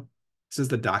file. This is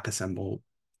the Docassemble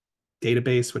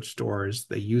database, which stores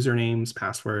the usernames,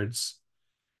 passwords,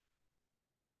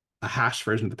 a hashed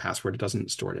version of the password. It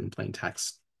doesn't store it in plain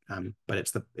text, but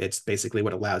it's basically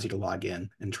what allows you to log in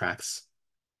and tracks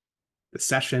the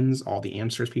sessions, all the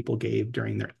answers people gave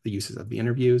during the uses of the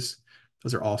interviews.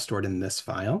 Those are all stored in this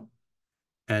file.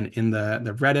 And in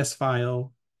the Redis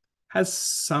file has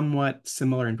somewhat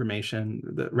similar information.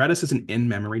 The Redis is an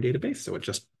in-memory database, so it's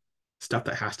just stuff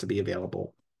that has to be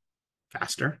available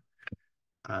faster.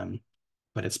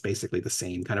 But it's basically the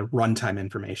same kind of runtime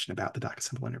information about the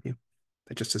Docassemble interview.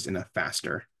 It just is in a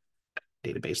faster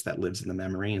database that lives in the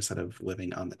memory instead of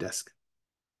living on the disk.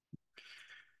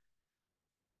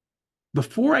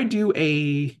 Before I do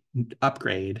a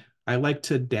upgrade, I like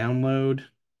to download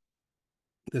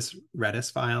this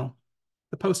Redis file,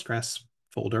 the Postgres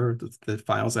folder, the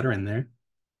files that are in there,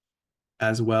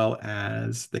 as well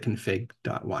as the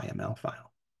config.yml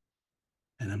file.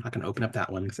 And I'm not going to open up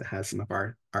that one because it has some of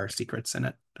our secrets in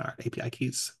it, our API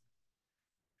keys.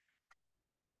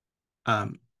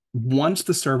 Once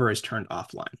the server is turned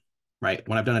offline, right?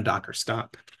 When I've done a Docker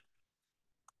stop,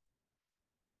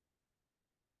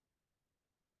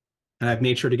 and I've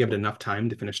made sure to give it enough time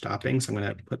to finish stopping. So I'm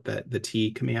going to put the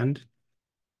T command,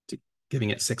 giving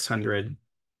it 600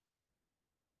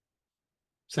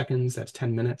 seconds. That's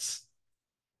 10 minutes.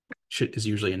 Is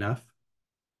usually enough.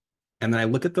 And then I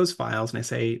look at those files and I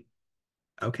say,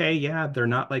 okay, yeah, they're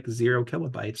not like 0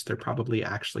 kilobytes. They're probably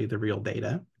actually the real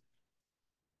data.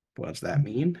 What does that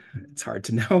mean? It's hard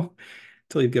to know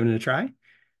until you've given it a try.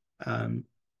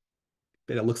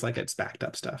 it looks like it's backed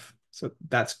up stuff. So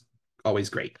that's always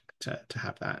great to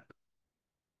have that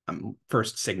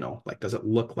first signal. Like, does it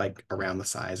look like around the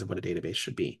size of what a database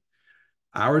should be?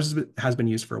 Ours has been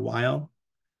used for a while.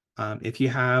 If you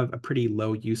have a pretty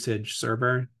low usage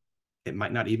server, it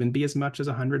might not even be as much as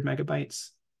 100 megabytes.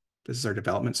 This is our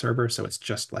development server, so it's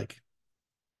just like,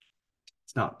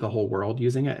 it's not the whole world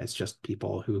using it. It's just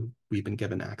people who we've been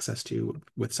given access to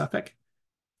with Suffolk.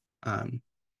 On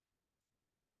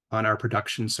our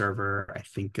production server, I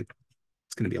think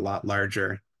it's going to be a lot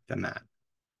larger than that.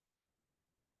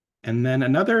 And then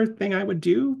another thing I would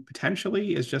do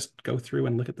potentially is just go through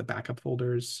and look at the backup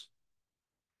folders.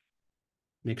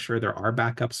 Make sure there are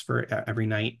backups for every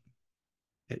night.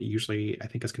 It usually, I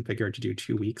think, is configured to do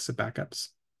 2 weeks of backups.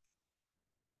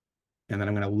 And then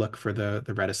I'm going to look for the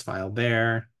Redis file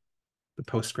there, the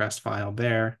Postgres file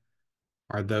there.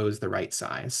 Are those the right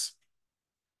size?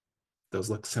 Those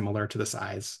look similar to the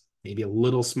size, maybe a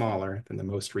little smaller than the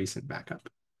most recent backup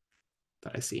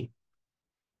that I see.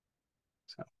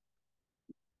 So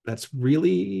that's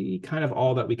really kind of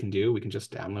all that we can do. We can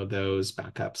just download those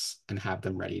backups and have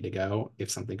them ready to go if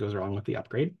something goes wrong with the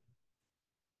upgrade.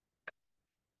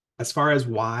 As far as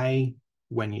why,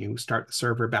 when you start the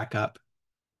server back up,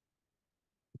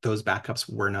 those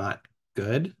backups were not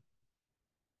good,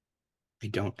 I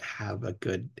don't have a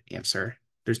good answer.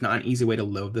 There's not an easy way to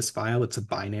load this file. It's a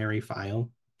binary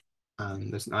file.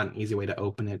 There's not an easy way to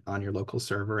open it on your local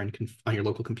server and on your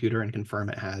local computer and confirm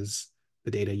it has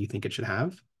the data you think it should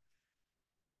have.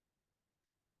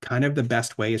 Kind of the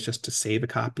best way is just to save a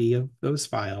copy of those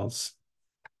files,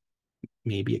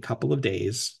 maybe a couple of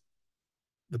days,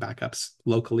 the backups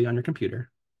locally on your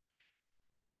computer.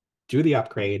 Do the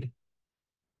upgrade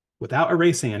without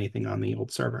erasing anything on the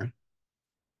old server,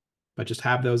 but just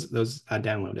have those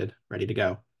downloaded, ready to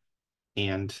go,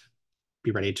 and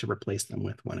be ready to replace them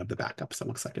with one of the backups that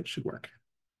looks like it should work.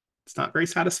 It's not very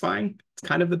satisfying. It's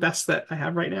kind of the best that I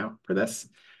have right now for this.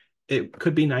 It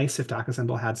could be nice if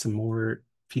Docassemble had some more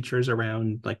features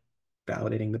around like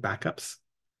validating the backups.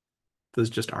 Those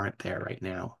just aren't there right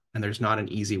now. And there's not an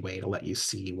easy way to let you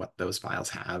see what those files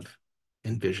have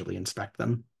and visually inspect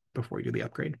them before you do the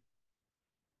upgrade.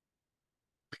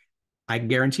 I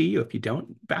guarantee you, if you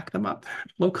don't back them up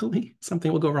locally,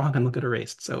 something will go wrong and look at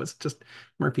erased. So it's just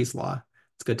Murphy's Law.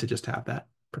 It's good to just have that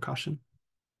precaution.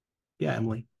 Yeah,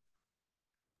 Emily.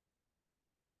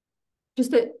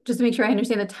 Just to make sure I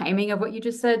understand the timing of what you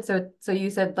just said. So you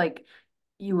said like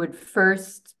you would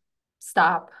first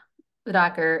stop the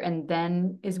Docker and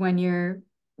then is when you're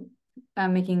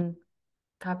making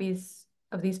copies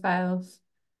of these files.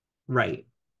 Right.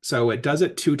 So it does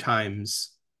it 2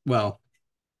 times. Well,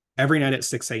 every night at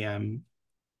 6 a.m.,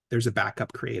 there's a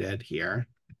backup created here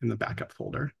in the backup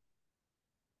folder.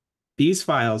 These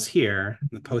files here,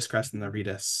 the Postgres and the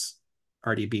Redis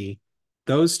RDB,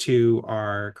 those 2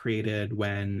 are created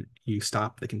when you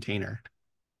stop the container.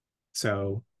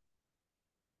 So,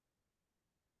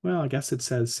 well, I guess it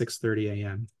says 6:30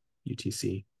 a.m.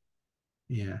 UTC.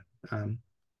 Yeah.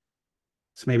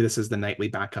 So maybe this is the nightly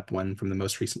backup one from the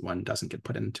most recent one, doesn't get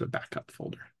put into a backup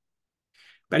folder.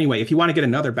 But anyway, if you want to get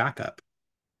another backup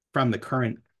from the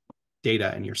current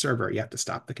data in your server, you have to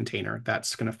stop the container.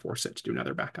 That's going to force it to do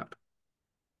another backup.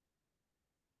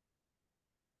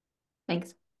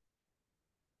 Thanks.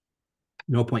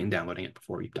 No point in downloading it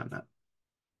before you've done that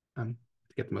to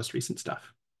get the most recent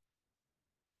stuff.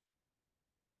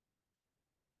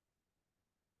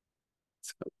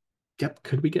 So, yep,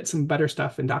 could we get some better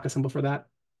stuff in Docassemble for that?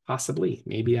 Possibly.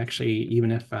 Maybe actually,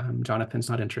 even if Jonathan's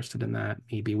not interested in that,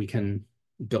 maybe we can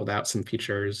build out some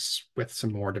features with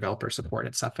some more developer support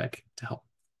at Suffolk to help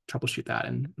troubleshoot that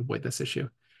and avoid this issue.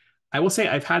 I will say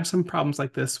I've had some problems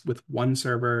like this with one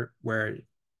server where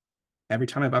every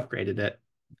time I've upgraded it,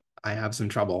 I have some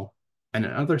trouble. And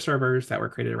in other servers that were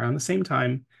created around the same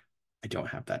time, I don't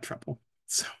have that trouble.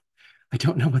 So I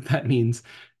don't know what that means,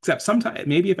 except sometimes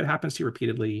maybe if it happens to you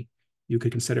repeatedly, you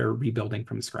could consider rebuilding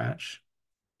from scratch.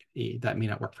 That may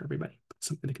not work for everybody, but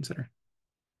something to consider.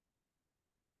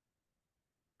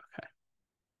 Okay.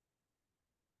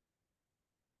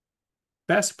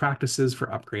 Best practices for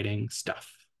upgrading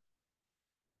stuff.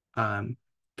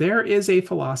 There is a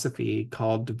philosophy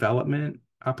called development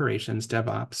operations,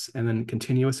 DevOps, and then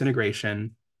continuous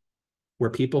integration,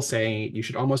 where people say you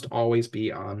should almost always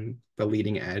be on the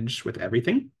leading edge with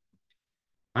everything.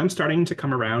 I'm starting to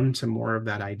come around to more of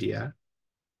that idea.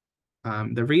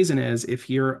 The reason is if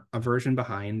you're a version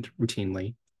behind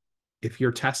routinely, if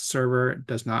your test server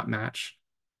does not match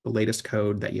the latest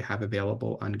code that you have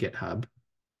available on GitHub,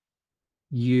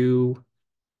 you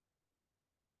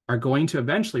are going to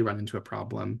eventually run into a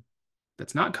problem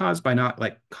that's not caused by not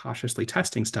like cautiously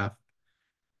testing stuff,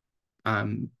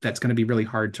 that's going to be really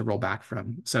hard to roll back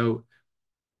from. So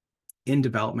in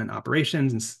development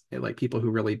operations, and like people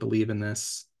who really believe in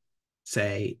this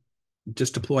say,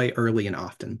 just deploy early and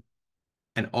often,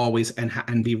 and always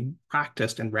and be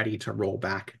practiced and ready to roll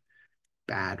back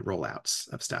bad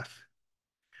rollouts of stuff.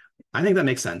 I think that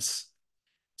makes sense.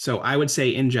 So I would say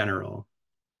in general,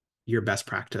 your best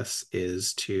practice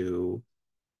is to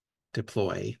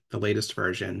deploy the latest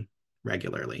version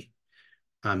regularly.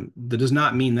 That does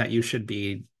not mean that you should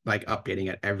be like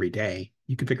updating it every day.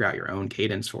 You can figure out your own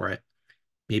cadence for it.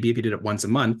 Maybe if you did it once a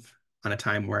month on a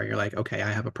time where you're like, okay,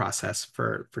 I have a process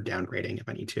for downgrading if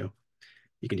I need to,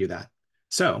 you can do that.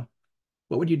 So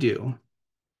what would you do?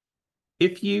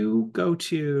 If you go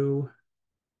to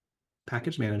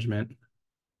package management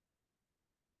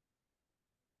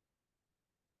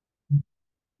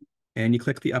and you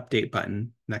click the update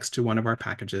button next to one of our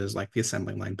packages, like the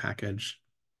assembly line package,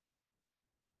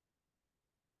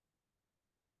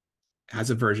 it has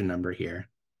a version number here.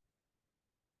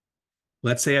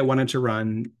 Let's say I wanted to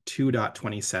run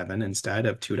 2.27 instead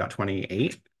of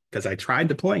 2.28, because I tried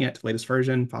deploying it to the latest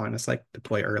version, following this like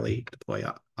deploy early, deploy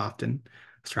often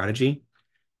strategy,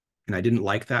 and I didn't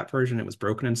like that version. It was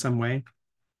broken in some way.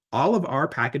 All of our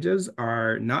packages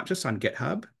are not just on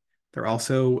GitHub, they're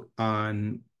also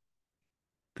on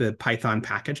the Python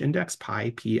package index,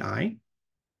 PyPI.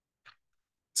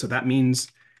 So that means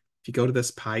if you go to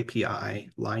this PyPI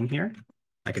line here,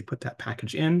 I could put that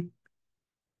package in.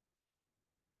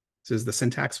 This is the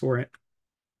syntax for it.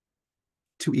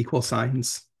 2 equal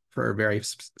signs for a very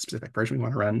specific version we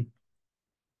want to run. And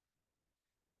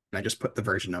I just put the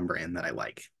version number in that I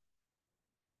like.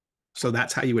 So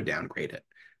that's how you would downgrade it.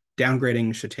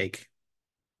 Downgrading should take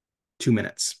 2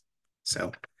 minutes.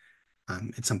 So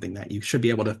it's something that you should be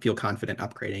able to feel confident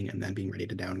upgrading and then being ready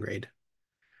to downgrade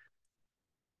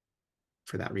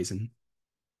for that reason.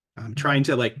 Trying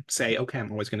to like say, okay,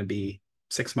 I'm always going to be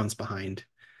 6 months behind.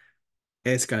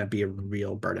 It's going to be a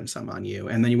real burdensome on you.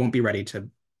 And then you won't be ready to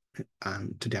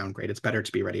downgrade. It's better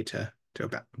to be ready to go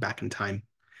back in time.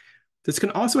 This can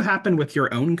also happen with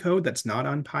your own code that's not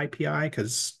on PyPI,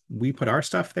 because we put our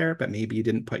stuff there, but maybe you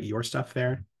didn't put your stuff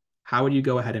there. How would you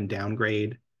go ahead and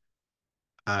downgrade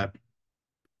a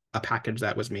package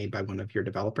that was made by one of your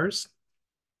developers?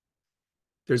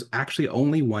 There's actually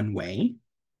only one way.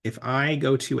 If I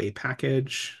go to a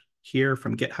package here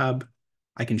from GitHub,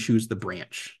 I can choose the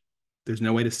branch. There's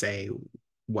no way to say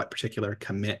what particular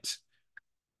commit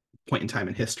point in time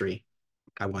in history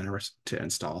I want to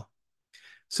install.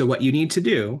 So what you need to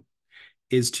do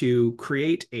is to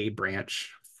create a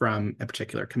branch from a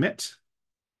particular commit.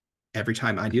 Every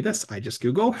time I do this, I just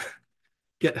Google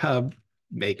GitHub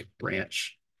make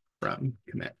branch from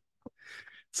commit.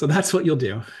 So that's what you'll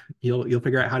do. You'll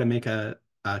figure out how to make a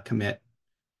commit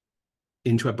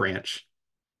into a branch,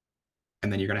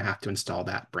 and then you're going to have to install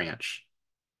that branch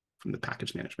from the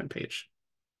package management page.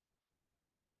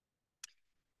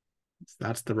 So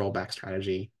that's the rollback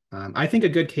strategy. I think a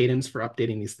good cadence for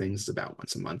updating these things is about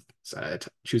once a month. So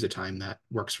choose a time that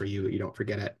works for you. You don't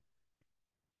forget it.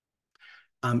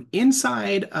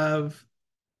 Inside of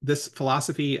this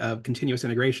philosophy of continuous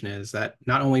integration is that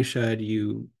not only should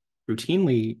you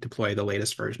routinely deploy the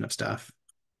latest version of stuff,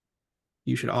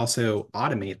 you should also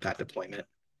automate that deployment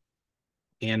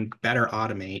and better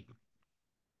automate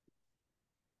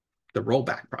the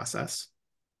rollback process.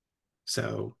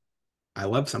 So I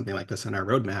love something like this in our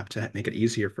roadmap to make it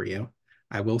easier for you.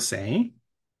 I will say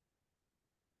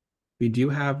we do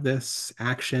have this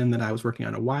action that I was working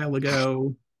on a while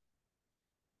ago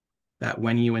that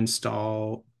when you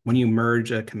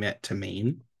merge a commit to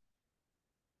main,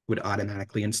 would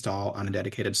automatically install on a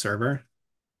dedicated server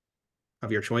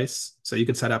of your choice. So you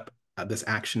could set up this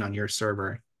action on your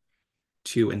server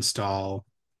to install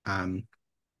the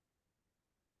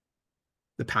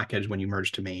package when you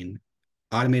merge to main.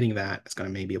 Automating that is going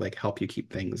to maybe like help you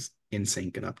keep things in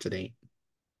sync and up to date.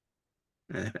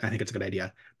 And I think it's a good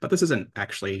idea, but this isn't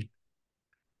actually,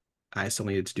 I still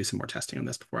needed to do some more testing on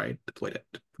this before I deployed it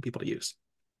for people to use.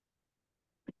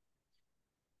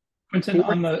 Quinten,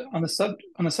 on the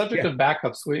subject Yeah. of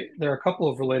backups, there are a couple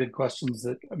of related questions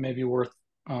that may be worth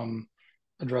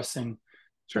addressing.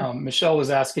 Sure. Michelle was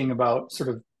asking about sort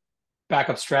of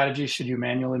backup strategy. Should you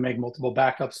manually make multiple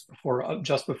backups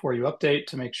just before you update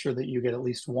to make sure that you get at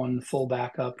least one full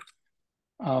backup?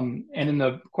 And in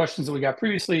the questions that we got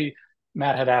previously,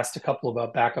 Matt had asked a couple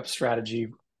about backup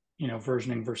strategy,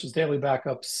 versioning versus daily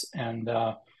backups, and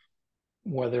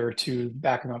whether to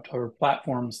back them up to other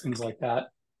platforms, things like that.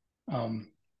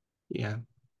 Yeah.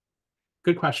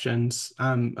 Good questions.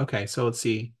 Okay, so let's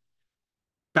see.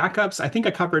 Backups, I think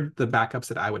I covered the backups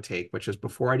that I would take, which is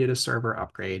before I did a server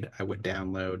upgrade, I would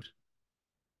download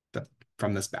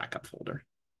from this backup folder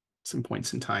some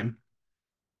points in time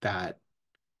that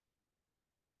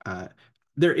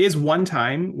there is one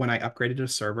time when I upgraded a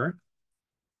server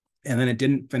and then it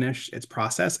didn't finish its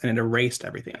process and it erased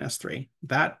everything in S3.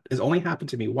 That has only happened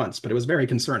to me once, but it was very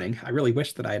concerning. I really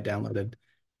wish that I had downloaded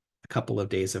a couple of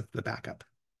days of the backup.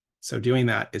 So doing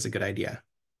that is a good idea.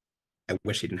 I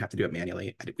wish you didn't have to do it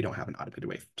manually. We don't have an automated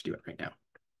way to do it right now,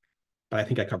 but I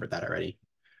think I covered that already.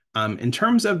 In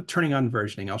terms of turning on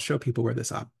versioning, I'll show people where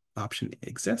this option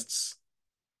exists.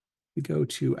 We go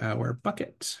to our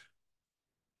bucket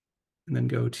and then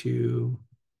go to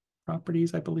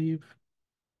properties, I believe.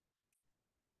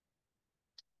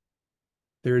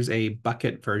 There's a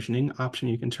bucket versioning option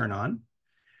you can turn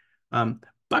on.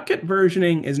 Bucket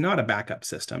versioning is not a backup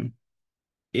system.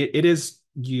 It is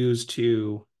used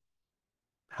to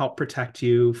help protect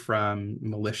you from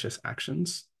malicious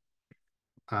actions.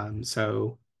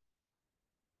 So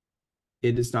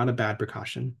it is not a bad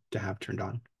precaution to have turned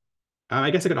on.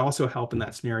 I guess it could also help in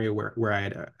that scenario where I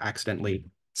had accidentally,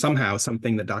 somehow,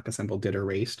 something that Docassemble did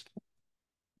erased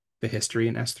the history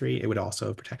in S3. It would also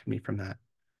have protected me from that.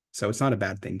 So it's not a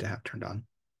bad thing to have turned on.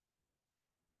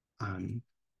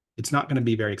 It's not going to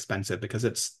be very expensive because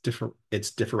it's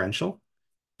differential.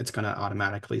 It's going to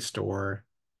automatically store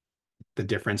the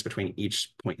difference between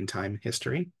each point in time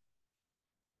history.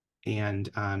 And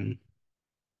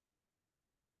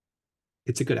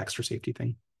it's a good extra safety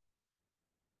thing.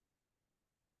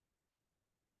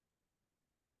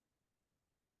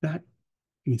 Let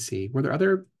me see. Were there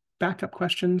other backup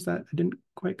questions that I didn't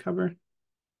quite cover?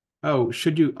 Oh,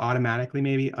 should you automatically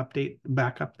maybe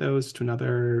backup those to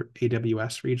another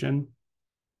AWS region?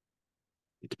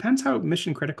 It depends how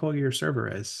mission critical your server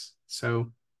is.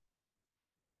 So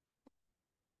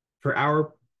for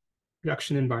our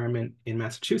production environment in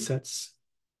Massachusetts,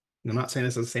 and I'm not saying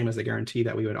this is the same as the guarantee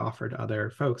that we would offer to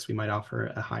other folks. We might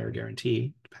offer a higher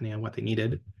guarantee depending on what they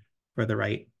needed for the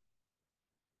right,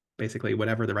 basically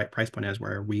whatever the right price point is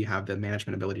where we have the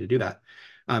management ability to do that.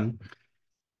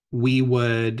 We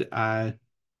would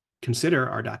consider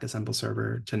our Docassemble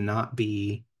server to not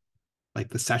be like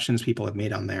the sessions people have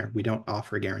made on there. We don't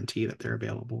offer a guarantee that they're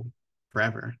available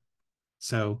forever.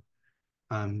 So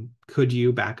could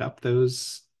you back up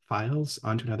those files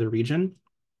onto another region?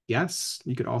 Yes,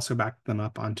 you could also back them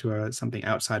up onto something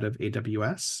outside of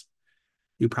AWS.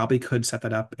 You probably could set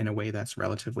that up in a way that's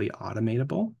relatively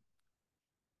automatable.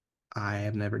 I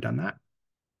have never done that.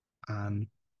 And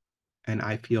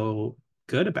I feel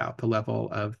good about the level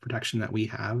of protection that we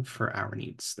have for our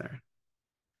needs there.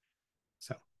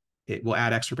 So it will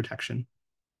add extra protection.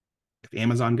 If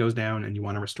Amazon goes down and you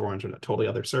want to restore onto a totally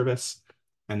other service,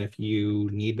 and if you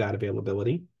need that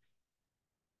availability,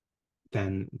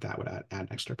 then that would add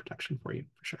extra protection for you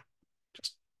for sure.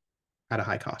 Just at a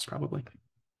high cost, probably,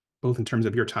 both in terms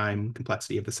of your time,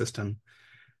 complexity of the system,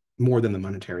 more than the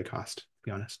monetary cost, to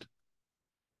be honest.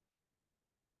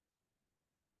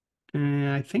 And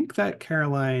I think that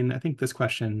Caroline, I think this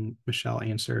question Michelle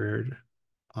answered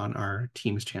on our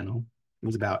Teams channel. It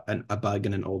was about a bug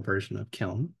in an old version of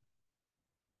Kiln.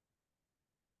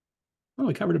 Oh,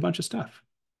 we covered a bunch of stuff.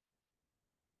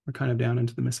 We're kind of down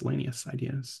into the miscellaneous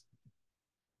ideas.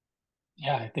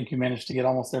 Yeah, I think you managed to get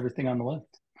almost everything on the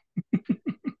list.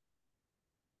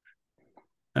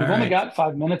 We've only got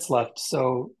 5 minutes left,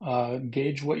 so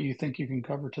gauge what you think you can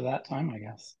cover to that time, I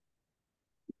guess.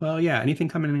 Well, yeah, anything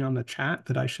coming in on the chat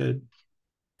that I should,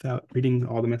 without reading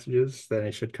all the messages, that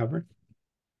I should cover?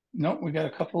 Nope, we got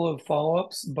a couple of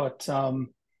follow-ups, but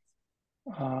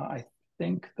I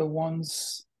think the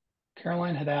ones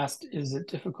Caroline had asked, is it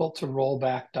difficult to roll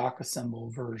back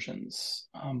Docassemble versions?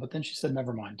 But then she said,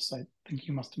 never mind. So I think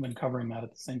you must have been covering that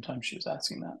at the same time she was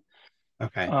asking that.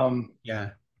 Okay. Yeah.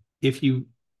 If you,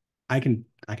 I can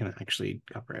actually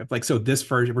cover it. Like, so this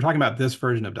version, we're talking about this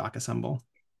version of Docassemble,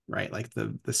 right? Like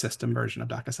the system version of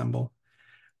Docassemble.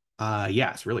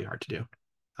 Yeah, it's really hard to do.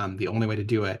 The only way to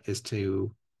do it is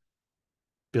to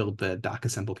build the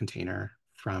Docassemble container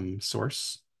from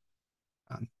source.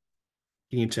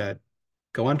 You need to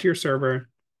go onto your server,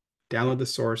 download the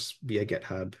source via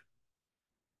GitHub.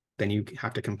 Then you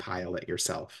have to compile it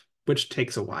yourself, which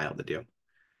takes a while to do.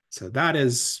 So that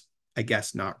is, I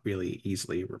guess, not really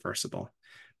easily reversible.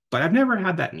 But I've never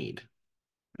had that need.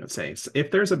 I would say, so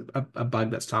if there's a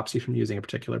bug that stops you from using a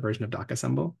particular version of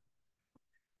Docassemble,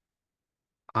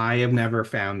 I have never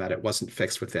found that it wasn't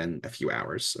fixed within a few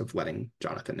hours of letting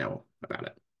Jonathan know about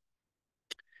it.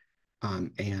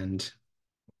 And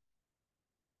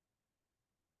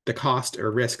the cost or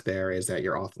risk there is that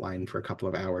you're offline for a couple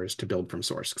of hours to build from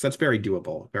source, because that's very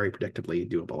doable, very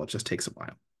predictably doable. It just takes a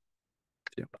while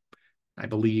to do. I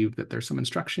believe that there's some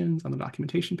instructions on the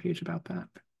documentation page about that.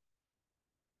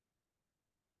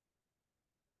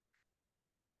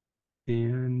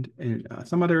 And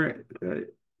some other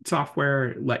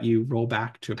software let you roll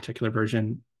back to a particular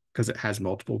version because it has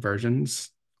multiple versions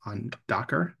on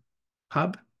Docker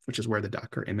Hub, which is where the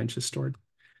Docker image is stored.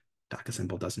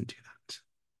 Docassemble doesn't do that.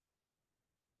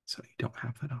 So you don't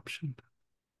have that option.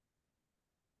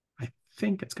 I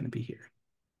think it's going to be here.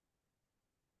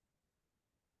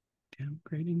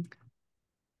 Downgrading.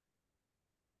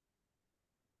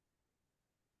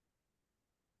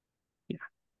 Yeah,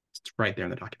 it's right there in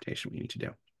the documentation what you need to do.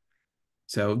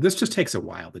 So this just takes a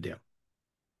while to do.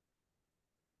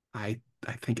 I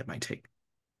think it might take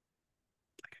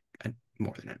like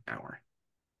more than an hour.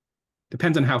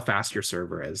 Depends on how fast your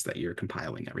server is that you're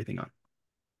compiling everything on.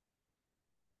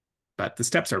 But the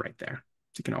steps are right there,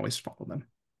 so you can always follow them.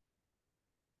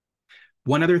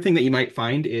 One other thing that you might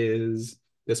find is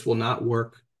this will not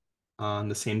work on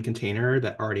the same container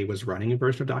that already was running a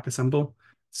version of Docassemble.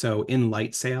 So in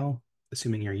Lightsail,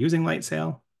 assuming you're using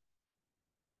Lightsail,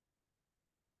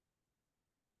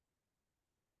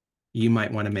 you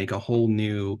might want to make a whole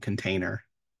new container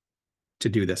to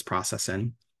do this process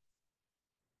in.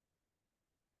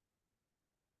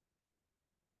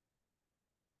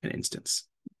 An instance.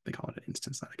 They call it an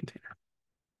instance, not a container.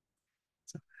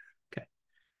 So, okay.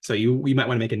 So you might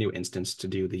want to make a new instance to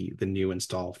do the new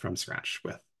install from scratch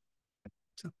with.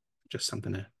 So just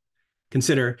something to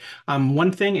consider.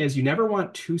 One thing is you never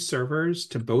want two servers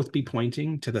to both be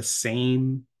pointing to the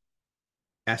same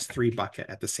S3 bucket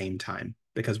at the same time,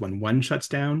 because when one shuts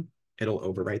down, it'll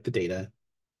overwrite the data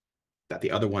that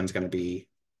the other one's going to be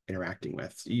interacting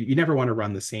with. You never want to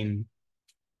run the same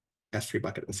S3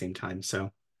 bucket at the same time.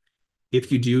 So if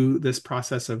you do this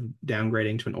process of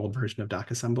downgrading to an old version of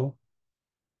Docassemble,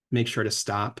 make sure to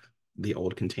stop the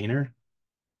old container.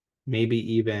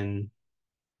 Maybe even,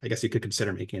 I guess you could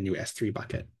consider making a new S3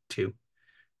 bucket too,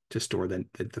 to store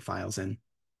the files in,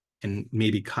 and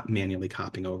maybe manually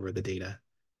copying over the data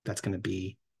that's going to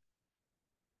be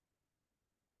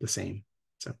the same.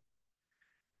 So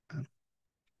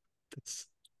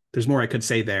there's more I could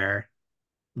say there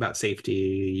about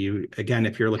safety. Again,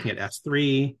 if you're looking at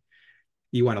S3,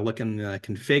 you want to look in the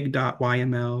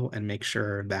config.yml and make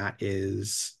sure that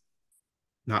is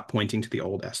not pointing to the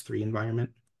old S3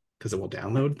 environment, because it will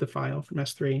download the file from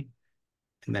S3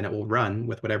 and then it will run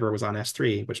with whatever was on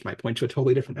S3, which might point to a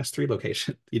totally different S3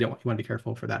 location. You want to be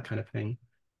careful for that kind of thing,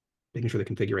 making sure the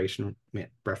configuration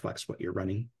reflects what you're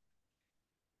running.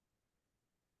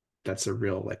 That's a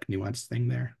real nuanced thing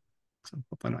there. So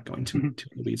hopefully I'm not going too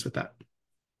the weeds with that.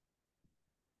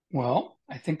 Well,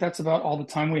 I think that's about all the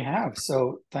time we have.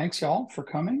 So thanks y'all for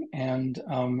coming. And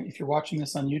if you're watching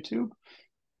this on YouTube,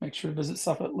 make sure to visit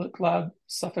Suffolk LIT Lab,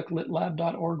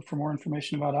 suffoclitlab.org for more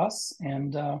information about us.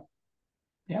 And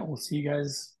yeah, we'll see you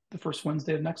guys the first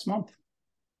Wednesday of next month.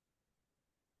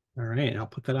 All right, I'll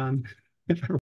put that on.